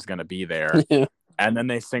rapist is going to be there, Yeah. and then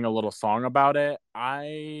they sing a little song about it.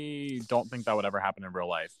 I don't think that would ever happen in real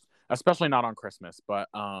life, especially not on Christmas. But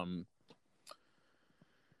I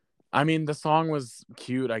mean, the song was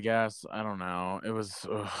cute, I guess. I don't know. It was.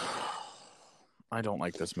 I don't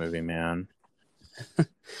like this movie, man.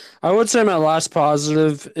 I would say my last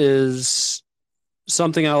positive is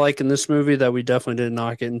something I like in this movie that we definitely did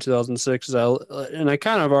not get in 2006. And I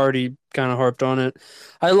kind of already kind of harped on it.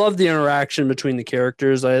 I love the interaction between the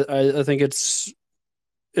characters. I think it's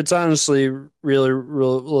honestly really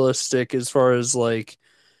realistic as far as like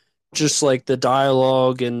just like the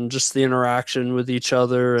dialogue and just the interaction with each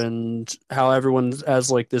other and how everyone has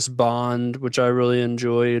like this bond, which I really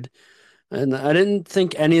enjoyed. And I didn't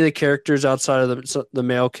think any of the characters outside of the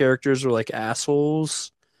male characters were like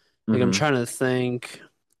assholes. Like I'm Mm-hmm. trying to think.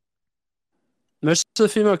 Most of the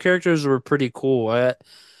female characters were pretty cool.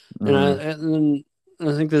 Mm-hmm. And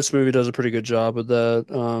I think this movie does a pretty good job with that.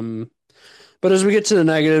 But as we get to the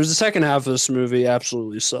negatives, the second half of this movie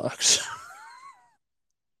absolutely sucks.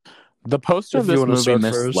 The poster of If you this want to movie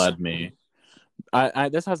start first. misled me. I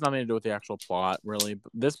this has nothing to do with the actual plot, really.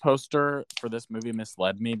 This poster for this movie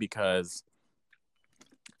misled me because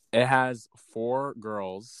it has 4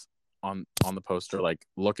 girls on the poster, like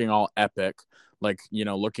looking all epic, like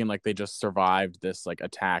looking like they just survived this like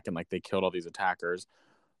attack and like they killed all these attackers.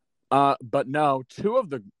 But no, 2 of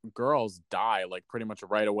the girls die like pretty much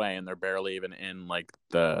right away, and they're barely even in like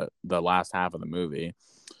the last half of the movie.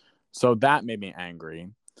 So that made me angry.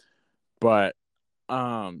 But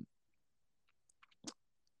let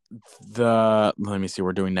me see,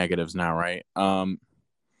 we're doing negatives now, right? I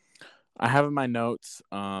have in my notes,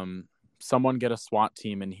 someone get a SWAT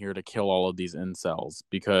team in here to kill all of these incels,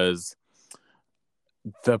 because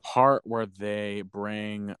the part where they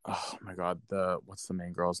bring, oh my god, what's the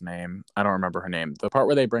main girl's name? I don't remember her name. The part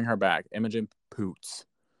where they bring her back, Imogen Poots.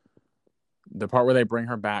 The part where they bring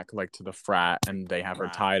her back like to the frat and they have her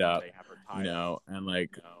tied up, and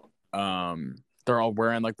like they're all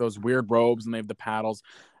wearing like those weird robes and they have the paddles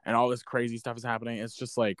and all this crazy stuff is happening. It's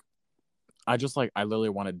just like I literally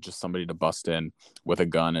wanted just somebody to bust in with a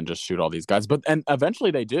gun and just shoot all these guys. And eventually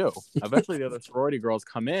they do. Eventually the other sorority girls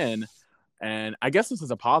come in, and I guess this is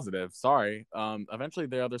a positive. Sorry. Eventually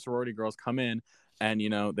the other sorority girls come in and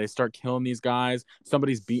they start killing these guys.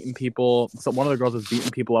 Somebody's beating people. So one of the girls is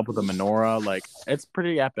beating people up with a menorah. Like, it's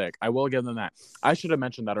pretty epic. I will give them that. I should have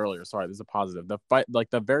mentioned that earlier. Sorry, this is a positive. The fight,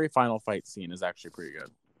 like the very final fight scene, is actually pretty good.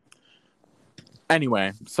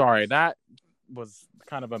 Anyway, sorry, that was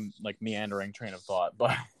kind of a like meandering train of thought,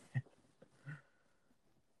 but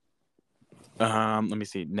Let me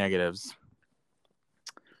see. Negatives.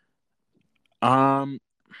 Um,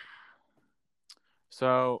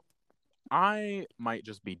 so I might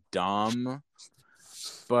just be dumb,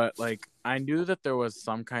 but like I knew that there was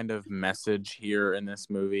some kind of message here in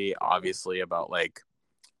this movie, obviously about like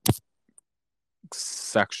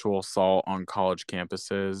sexual assault on college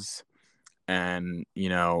campuses and, you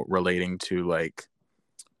know, relating to like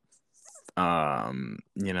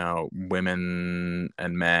you know, women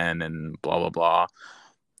and men and blah blah blah.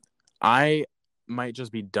 I might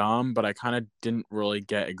just be dumb, but I kind of didn't really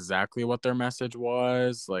get exactly what their message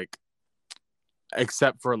was, like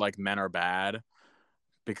except for like men are bad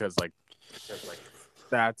because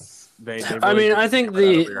that's they I really mean, just hammer that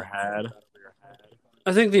over your head.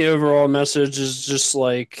 I think the overall message is just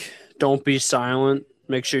like, don't be silent.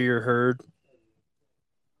 Make sure you're heard.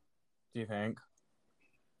 Do you think?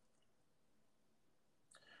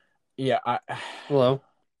 Yeah. Hello.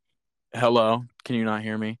 Hello. Can you not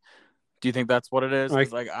hear me? Do you think that's what it is?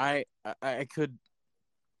 Like, Like I could.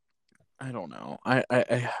 I don't know. I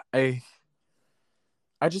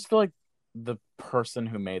just feel like the person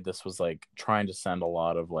who made this was like trying to send a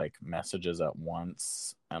lot of like messages at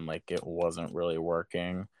once, and like it wasn't really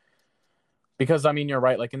working. Because I mean, you're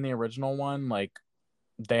right. Like in the original one, like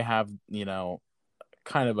they have, you know,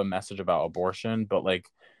 kind of a message about abortion, but like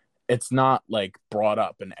it's not like brought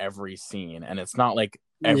up in every scene, and it's not like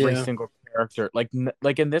every yeah. single character like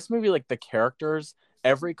in this movie, like the characters,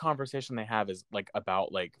 every conversation they have is like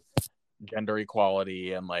about like gender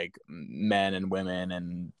equality and like men and women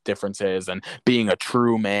and differences and being a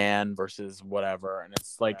true man versus whatever, and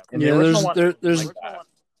it's like in the Yeah, original one there's like that.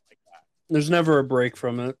 there's never a break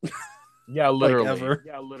from it. Yeah, Like, literally. ever.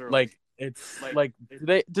 Like it's like do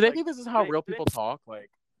they think this is how real people talk? Like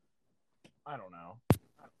I don't know.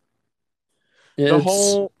 Yeah, The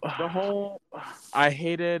whole I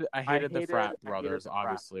hated the frat brothers,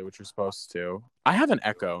 obviously, which you're supposed to. I have an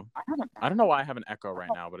echo. I don't know why I have an echo right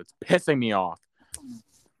now, but it's pissing me off.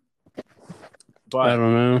 I But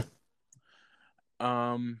don't know.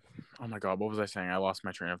 oh my god, what was I saying? I lost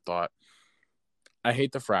my train of thought. I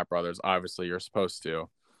hate the frat brothers, obviously, you're supposed to.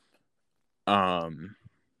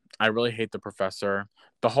 I really hate the professor.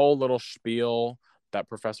 The whole little spiel that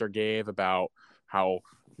professor gave about how,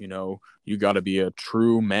 you know, you got to be a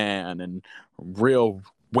true man and real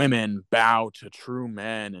women bow to true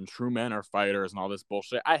men and true men are fighters and all this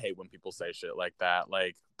bullshit. I hate when people say shit like that.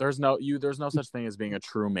 Like there's no such thing as being a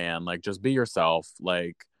true man. Like just be yourself.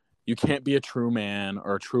 Like you can't be a true man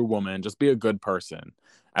or a true woman. Just be a good person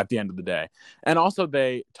at the end of the day. And also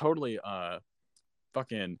they totally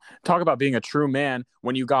fucking talk about being a true man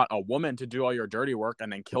when you got a woman to do all your dirty work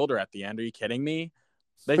and then killed her at the end. Are you kidding me?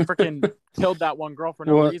 They freaking killed that one girl for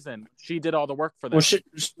no reason. She did all the work for them.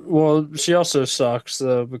 She also sucks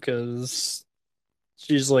though, because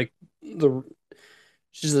she's like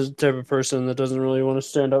she's the type of person that doesn't really want to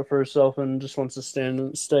stand up for herself and just wants to stay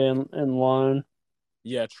in line.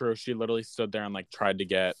 Yeah, true. She literally stood there and like tried to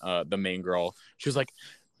get the main girl. She was like,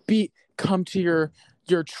 come to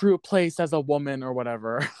your true place as a woman or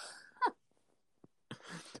whatever.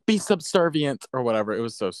 Be subservient or whatever. It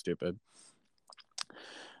was so stupid.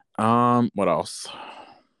 What else?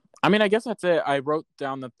 I mean, I guess that's it. I wrote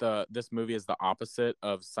down that this movie is the opposite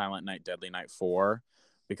of Silent Night, Deadly Night 4,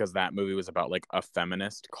 because that movie was about like a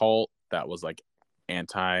feminist cult that was like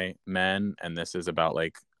anti-men, and this is about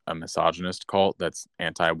like a misogynist cult that's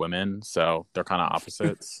anti-women. So they're kind of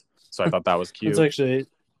opposites. So I thought that was cute.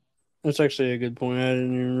 That's actually a good point. I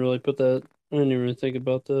didn't even really think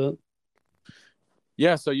about that.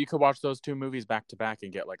 Yeah, so you could watch those two movies back to back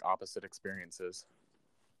and get like opposite experiences.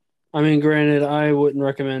 I mean, granted, I wouldn't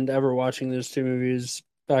recommend ever watching those two movies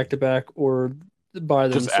back to back or by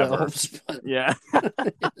themselves. But... Yeah.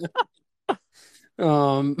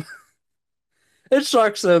 It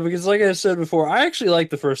sucks though, because like I said before, I actually like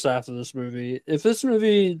the first half of this movie. If this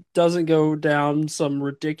movie doesn't go down some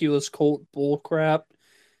ridiculous cult bull crap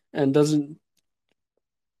and doesn't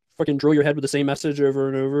fucking drill your head with the same message over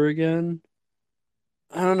and over again,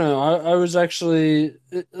 I don't know. I was actually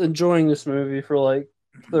enjoying this movie for like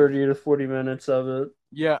 30 to 40 minutes of it.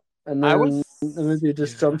 Yeah. And then the movie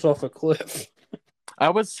just jumps off a cliff. I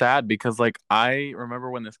was sad because like I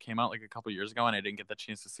remember when this came out like a couple years ago and I didn't get the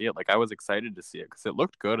chance to see it. Like I was excited to see it because it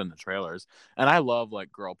looked good in the trailers. And I love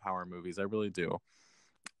like girl power movies. I really do.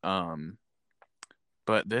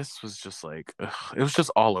 But this was just like it was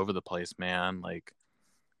just all over the place, man. Like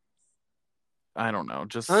I don't know.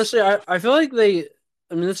 Just honestly, I feel like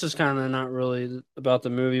I mean, this is kind of not really about the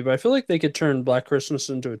movie, but I feel like they could turn Black Christmas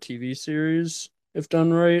into a TV series if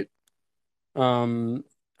done right.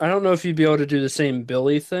 I don't know if you'd be able to do the same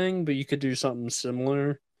Billy thing, but you could do something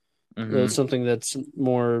similar. Hmm. Something that's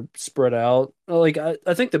more spread out. Like I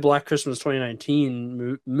think the Black Christmas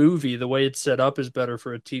 2019 movie, the way it's set up, is better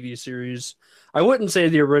for a TV series. I wouldn't say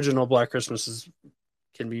the original Black Christmas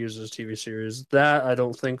can be used as a TV series. That I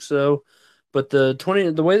don't think so. But the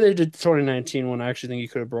way they did the 2019 one, I actually think you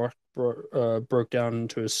could have broke down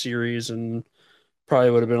into a series and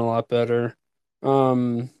probably would have been a lot better.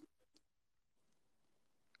 Um,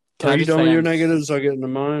 Can are I you just done say with your negatives? I'll get into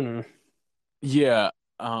mine. Or... yeah.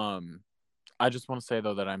 I just want to say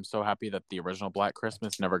though that I'm so happy that the original Black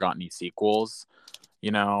Christmas never got any sequels.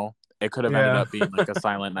 You know, it could have ended Yeah. up being like a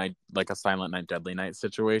Silent Night, Deadly Night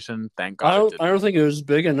situation. Thank God it I didn't. don't think it was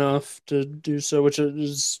big enough to do so, which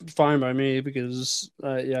is fine by me because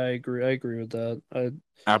yeah, I agree with that.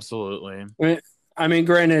 Absolutely. I mean,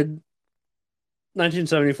 granted,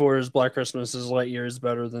 1974's Black Christmas is light years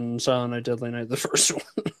better than Silent Night, Deadly Night, the first one.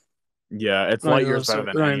 Yeah, it's Not light even years better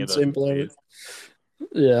than not any even of the those same planet. movies.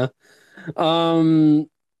 Yeah. Um.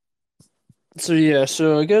 So yeah.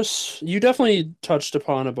 So I guess you definitely touched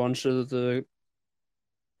upon a bunch of the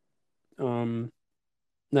um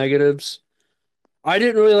negatives. I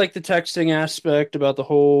didn't really like the texting aspect about the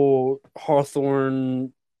whole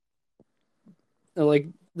Hawthorne. Like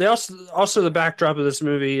they also the backdrop of this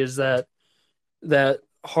movie is that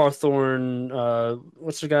Hawthorne.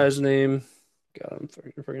 What's the guy's name? God, I'm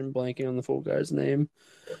freaking blanking on the full guy's name.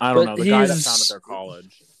 I don't But know, the guy that founded he's their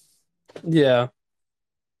college. yeah.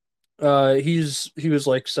 He was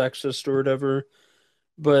like sexist or whatever.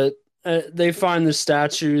 But they find the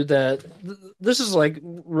statue that this is like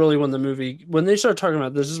really when they start talking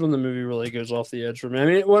about this is when the movie really goes off the edge for me. I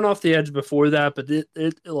mean, it went off the edge before that, but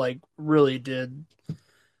it like really did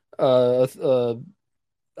uh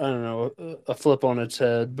I don't know a flip on its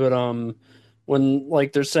head. But when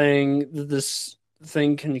like they're saying that this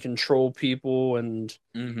thing can control people and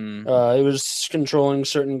Mm-hmm. it was controlling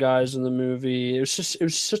certain guys in the movie. It was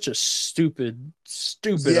such a stupid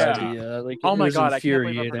Yeah. idea. Like Oh it my was God, I can't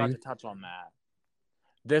believe I forgot infuriating. to touch on that.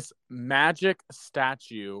 This magic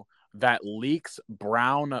statue that leaks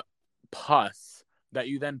brown pus that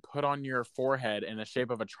you then put on your forehead in the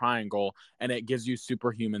shape of a triangle and it gives you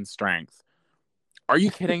superhuman strength. Are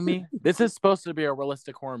you kidding me? This is supposed to be a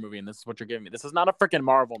realistic horror movie, and this is what you're giving me. This is not a freaking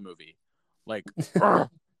Marvel movie. Like,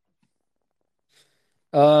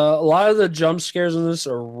 A lot of the jump scares in this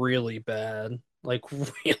are really bad. Like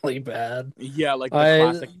really bad. yeah, like the I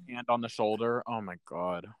classic hand on the shoulder. Oh my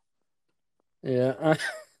God. yeah,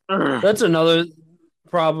 that's another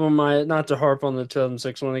problem. I not to harp on the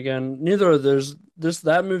 2006 one again. Neither of those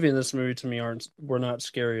that movie and this movie to me aren't were not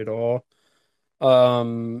scary at all.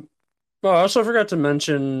 Um, oh, I also forgot to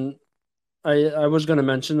mention. I was going to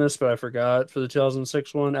mention this, but I forgot. For the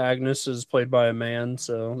 2006 one, Agnes is played by a man,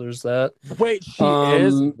 so there's that. Wait, she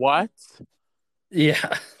is? Um, What?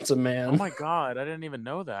 yeah, it's a Oh man, my God, I didn't even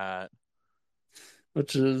know that.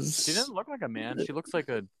 which She is didn't look like a man. She looks like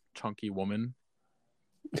a chunky woman.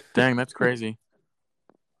 Dang, that's crazy.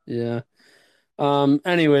 yeah.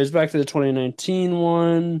 Anyways, back to the 2019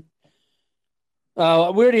 one. We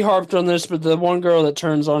already harped on this, but the one girl that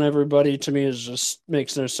turns on everybody to me is just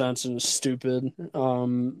makes no sense and is stupid.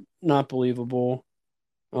 Not believable.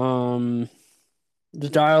 Um, the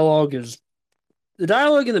dialogue is the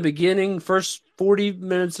dialogue in the beginning, first 40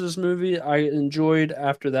 minutes of this movie, I enjoyed.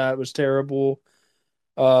 After that, it was terrible.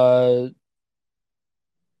 Uh,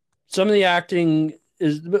 some of the acting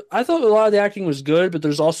is, I thought a lot of the acting was good, but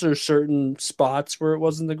there's also certain spots where it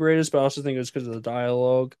wasn't the greatest. But I also think it was because of the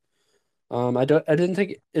dialogue. I didn't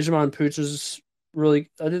think Ijman Poots was really.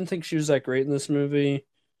 I didn't think she was that great in this movie.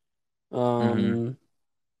 Mm-hmm.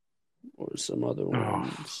 What was some other Oh,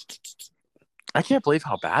 ones? I can't believe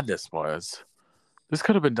how bad this was. This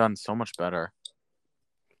could have been done so much better.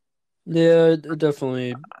 Yeah, it I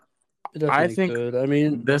definitely think could. I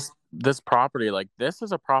mean, this property, like this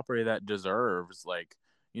is a property that deserves like,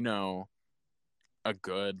 you know, a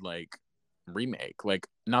good like remake. Like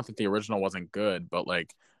not that the original wasn't good, but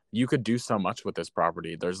like you could do so much with this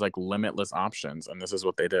property. There's like limitless options, and this is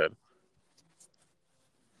what they did.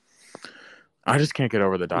 I just can't get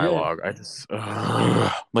over the yeah, dialogue. I just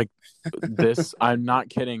like this. I'm not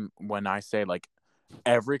kidding when I say like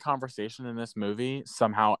every conversation in this movie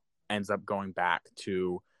somehow ends up going back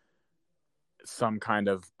to some kind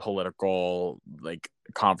of political like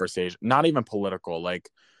conversation. Not even political, like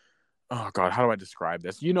oh God, how do I describe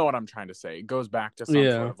this? You know what I'm trying to say. It goes back to some sort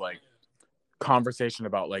yeah. of like conversation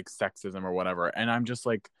about like sexism or whatever. And I'm just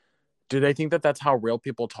like, do they think that that's how real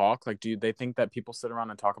people talk? Like, do they think that people sit around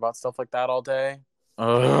and talk about stuff like that all day?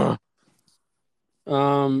 Ugh.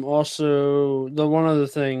 Also, the one other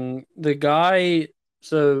thing, the guy.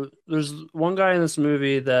 So there's one guy in this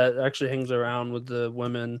movie that actually hangs around with the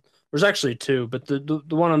women. There's actually two, but the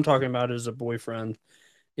one I'm talking about is a boyfriend.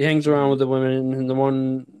 He hangs around Hmm. with the women, and the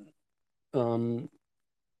one, um,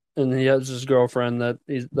 and he has his girlfriend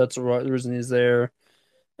that's the reason he's there.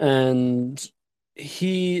 And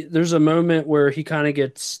there's a moment where he kind of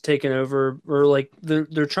gets taken over, or like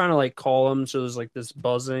they're trying to like call him, so there's like this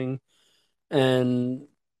buzzing, and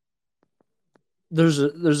there's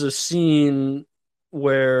a scene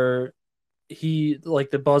where he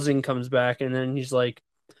like the buzzing comes back, and then he's like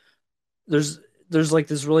there's there's like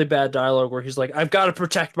this really bad dialogue where he's like, I've got to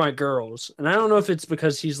protect my girls. And I don't know if it's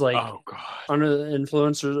because he's like Oh God. under the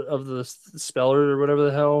influence of the speller or whatever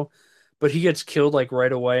the hell, but he gets killed like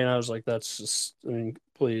right away. And I was like, that's just, I mean,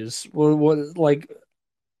 please,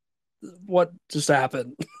 what just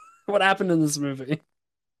happened? What happened in this movie?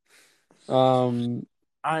 Um,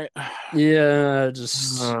 I yeah,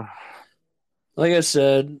 just like I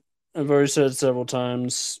said, I've already said it several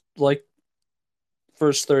times, like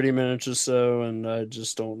first 30 minutes or so, and I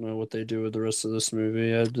just don't know what they do with the rest of this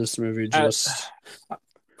movie. This movie I, just.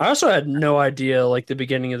 I also had no idea, like the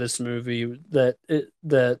beginning of this movie, that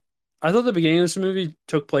I thought the beginning of this movie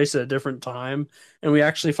took place at a different time, and we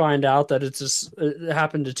actually find out that it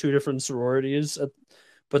happened to two different sororities,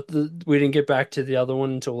 but we didn't get back to the other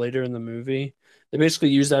one until later in the movie. They basically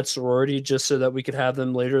used that sorority just so that we could have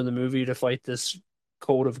them later in the movie to fight this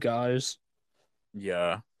cult of guys.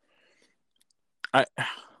 yeah. I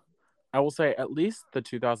I will say at least the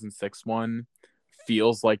 2006 one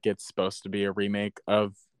feels like it's supposed to be a remake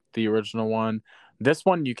of the original one. This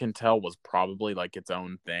one you can tell was probably like its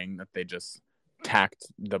own thing that they just tacked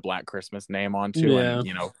the Black Christmas name onto and,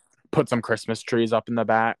 Yeah. put some Christmas trees up in the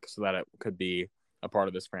back so that it could be a part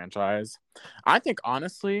of this franchise. I think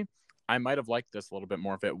honestly, I might have liked this a little bit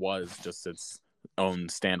more if it was just its own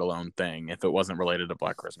standalone thing, if it wasn't related to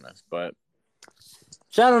Black Christmas. But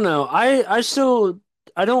So I don't know. I still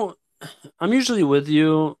I don't I'm usually with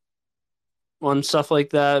you on stuff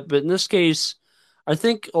like that, but in this case, I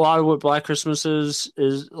think a lot of what Black Christmas is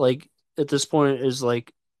like at this point is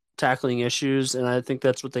like tackling issues, and I think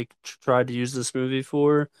that's what they tried to use this movie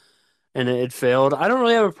for, and it failed. I don't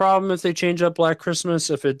really have a problem if they change up Black Christmas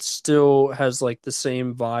if it still has like the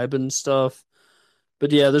same vibe and stuff.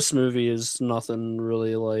 But yeah, this movie is nothing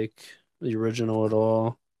really like the original at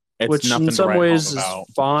all, it's which in nothing to some write home ways is about.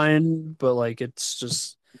 fine, but like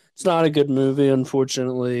it's not a good movie,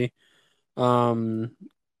 unfortunately. Um,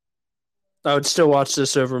 I would still watch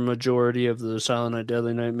this over a majority of the Silent Night,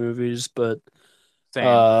 Deadly Night movies, but Same.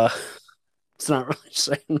 uh, it's not really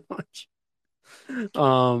saying much.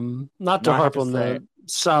 Not to Now I have harp to on say, the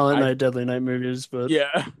Silent I Night, Deadly Night movies, but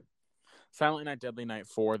yeah. Silent Night Deadly Night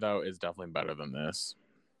 4 though is definitely better than this.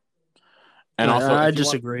 And also I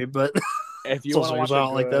disagree. But if it's you want also to because watch I a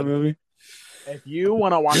don't like that good movie. if you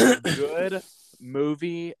want to watch a good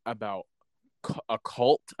movie about a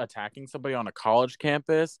cult attacking somebody on a college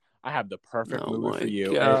campus, I have the perfect Oh movie for my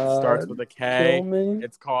you. It starts with god, a kill K. me!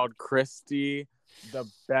 It's called Christy, the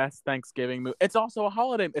best Thanksgiving movie. It's also a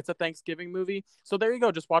holiday. It's a Thanksgiving movie. So there you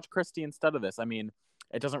go. Just watch Christy instead of this. I mean,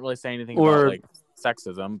 it doesn't really say anything about Or like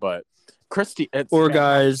sexism, but Christy, it's or fantastic.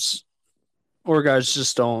 guys or guys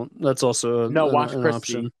just don't. That's also No, watch an Christy.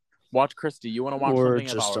 option. Watch Christy. You want to watch Or something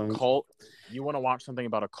just about a don't. cult? You want to watch something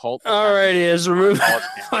about a cult attacking Alrighty, somebody as we're on a moving college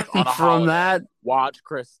campus on on a from holiday? that, Watch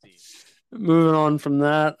Christy.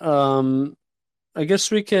 I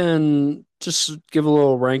guess we can just give a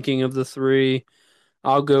little ranking of the three.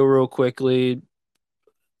 I'll go real quickly.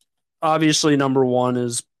 Obviously, number one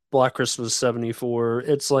is Black Christmas 74.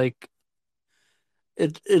 It's like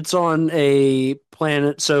it's on a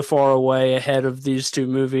planet so far away ahead of these two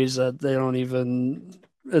movies that they don't even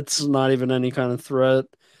it's not even any kind of threat.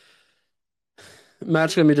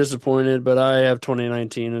 Matt's gonna be disappointed, but I have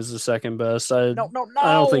 2019 as the second best. No, no,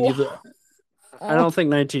 I don't think no. either I don't think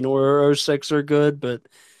 19 or oh 06 are good, but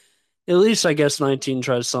at least I guess 19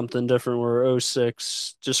 tries something different where oh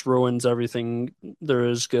 06 just ruins everything there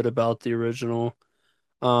is good about the original.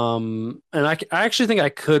 And I actually think I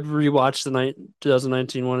could rewatch the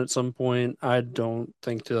 2019 one at some point. I don't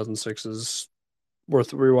think 2006 is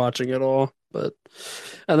worth rewatching at all. But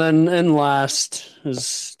and then and last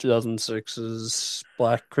is 2006's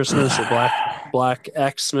Black Christmas or Black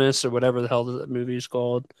Xmas or whatever the hell that movie is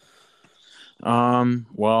called.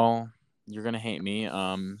 Well, you're gonna hate me.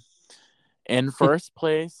 In first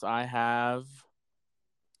place, I have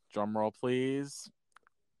drum roll, please.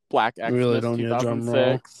 Black We really Xmas don't need a drum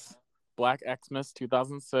roll. 2006. Black Xmas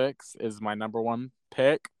 2006 is my number one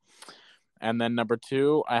pick. And then number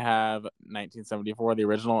 2, I have 1974, the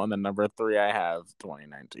original, and then number 3, I have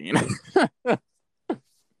 2019. I'm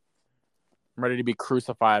ready to be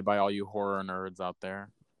crucified by all you horror nerds out there.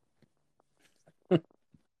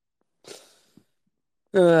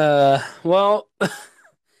 Well,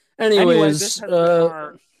 Anyways, this anyways, has been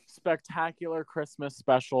our spectacular Christmas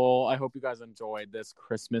special. I hope you guys enjoyed this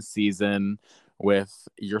Christmas season with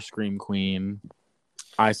your Scream Queen.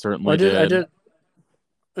 I certainly did. I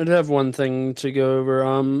did have one thing to go over.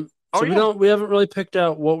 So yeah. we haven't really picked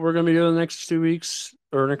out what we're gonna be doing the next 2 weeks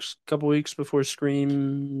or next couple weeks before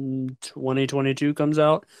Scream 2022 comes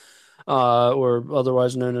out. Or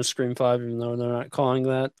otherwise known as Scream 5, even though they're not calling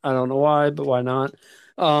that. I don't know why, but why not?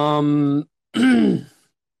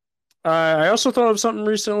 I also thought of something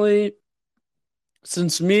recently.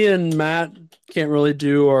 Since me and Matt can't really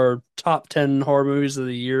do our top 10 horror movies of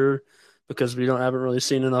the year because we haven't really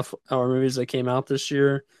seen enough horror movies that came out this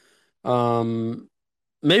year.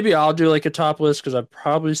 Maybe I'll do like a top list because I've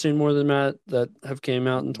probably seen more than Matt that have came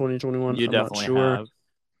out in 2021. You I'm definitely not sure. have.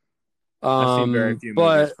 I've seen very few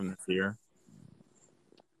movies from this year.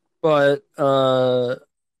 But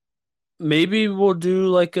maybe we'll do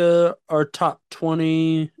like our top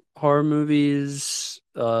 20 horror movies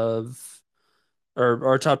or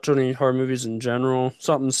our top 20 horror movies in general.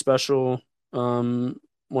 Something special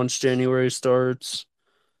once January starts.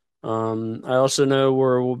 I also know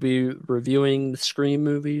where we'll be reviewing the Scream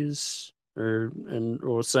movies or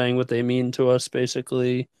saying what they mean to us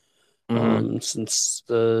basically. Since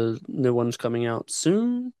the new one's coming out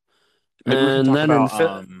soon. Maybe we can talk then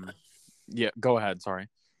about yeah, go ahead, sorry.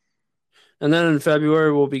 And then in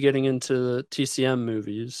February we'll be getting into the TCM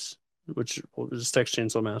movies, which is Texas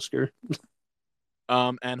Chainsaw Massacre.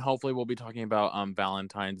 And hopefully we'll be talking about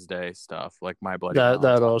Valentine's Day stuff, like My Bloody that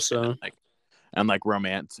Valentine also and like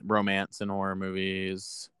romance and horror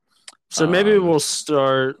movies. So maybe we'll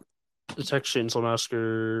start the Texas Chainsaw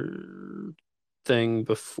Massacre thing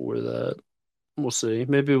before that. We'll see.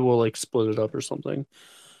 Maybe we'll like split it up or something.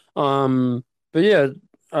 But yeah,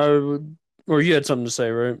 or you had something to say,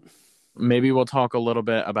 right? Maybe we'll talk a little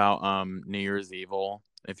bit about New Year's Evil,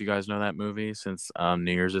 if you guys know that movie, since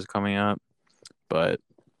New Year's is coming up. But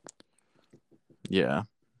yeah,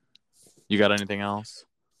 you got anything else?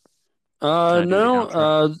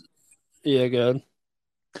 No. Yeah, good.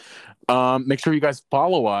 Make sure you guys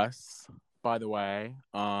follow us, by the way.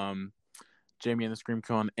 Jamie and the Scream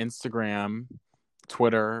Co on Instagram,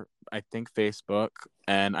 Twitter, I think Facebook,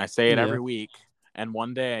 and I say it every week. And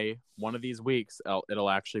one day, one of these weeks, it'll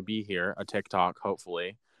actually be here, a TikTok,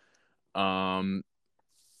 hopefully. And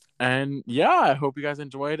yeah, I hope you guys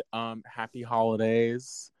enjoyed. Happy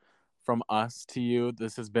holidays from us to you.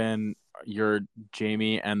 This has been your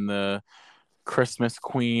Jamie and the Christmas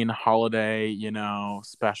Queen holiday,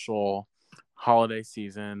 special holiday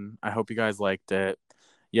season. I hope you guys liked it.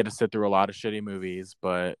 You had to sit through a lot of shitty movies,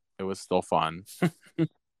 but it was still fun.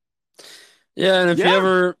 Yeah, and if you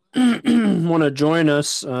ever want to join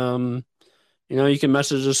us, you can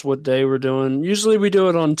message us what day we're doing. Usually we do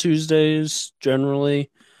it on Tuesdays, generally,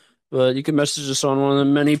 but you can message us on one of the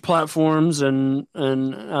many platforms and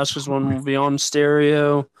ask us when we'll be on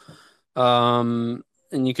stereo. And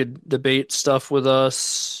you could debate stuff with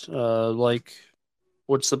us, like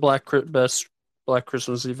what's the best Black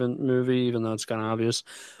Christmas movie, even though it's kind of obvious.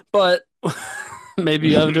 But maybe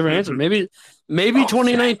you have a different answer. Maybe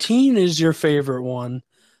 2019 is your favorite one.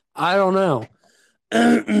 I don't know.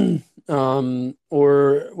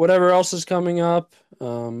 Or whatever else is coming up.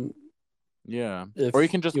 Yeah. If or you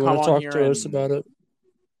can just you come want to on talk here to and us about it.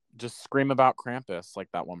 Just scream about Krampus like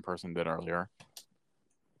that one person did earlier.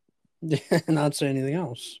 Not say anything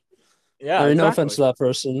else. Yeah, I mean, no offense to that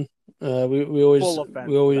person. We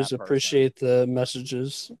always appreciate the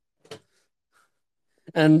messages.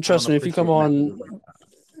 And trust me, if you come on,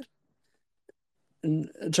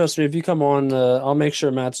 I'll make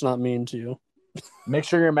sure Matt's not mean to you. Make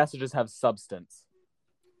sure your messages have substance.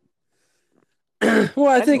 Well,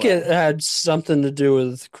 I think it had something to do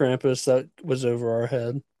with Krampus that was over our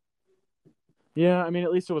head. Yeah, I mean,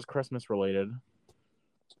 at least it was Christmas related.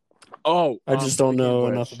 Oh, I just don't know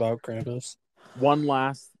enough about Krampus. One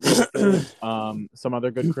last thing, some other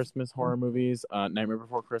good Christmas horror movies: Nightmare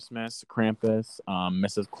Before Christmas, Krampus,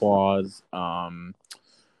 Mrs. Claus.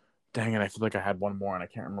 Dang it! I feel like I had one more, and I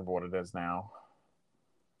can't remember what it is now.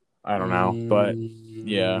 I don't know, but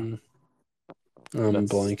yeah, I'm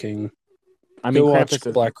blanking. I mean, go watch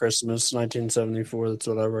Black Christmas, 1974. That's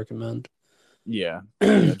what I recommend. Yeah,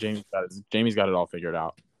 Jamie's got it all figured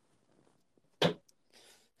out.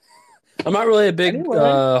 I'm not really a big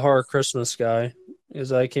horror Christmas guy.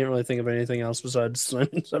 because I can't really think of anything else besides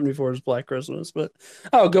 1974's Black Christmas. But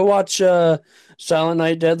go watch Silent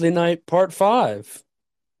Night, Deadly Night Part 5,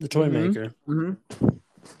 The Toy Maker.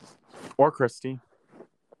 Or Christy,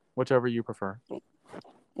 whichever you prefer.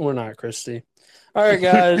 Or not, Christy. All right,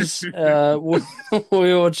 guys. We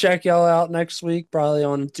will check y'all out next week, probably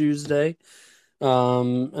on Tuesday.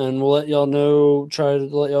 And we'll let y'all know, try to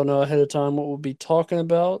let y'all know ahead of time what we'll be talking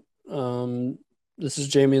about. This is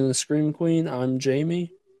Jamie and the Scream Queen. I'm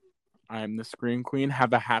Jamie. I'm the Scream Queen.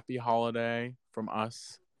 Have a happy holiday from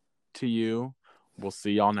us to you. We'll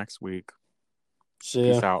see y'all next week. See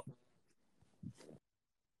ya. Peace out.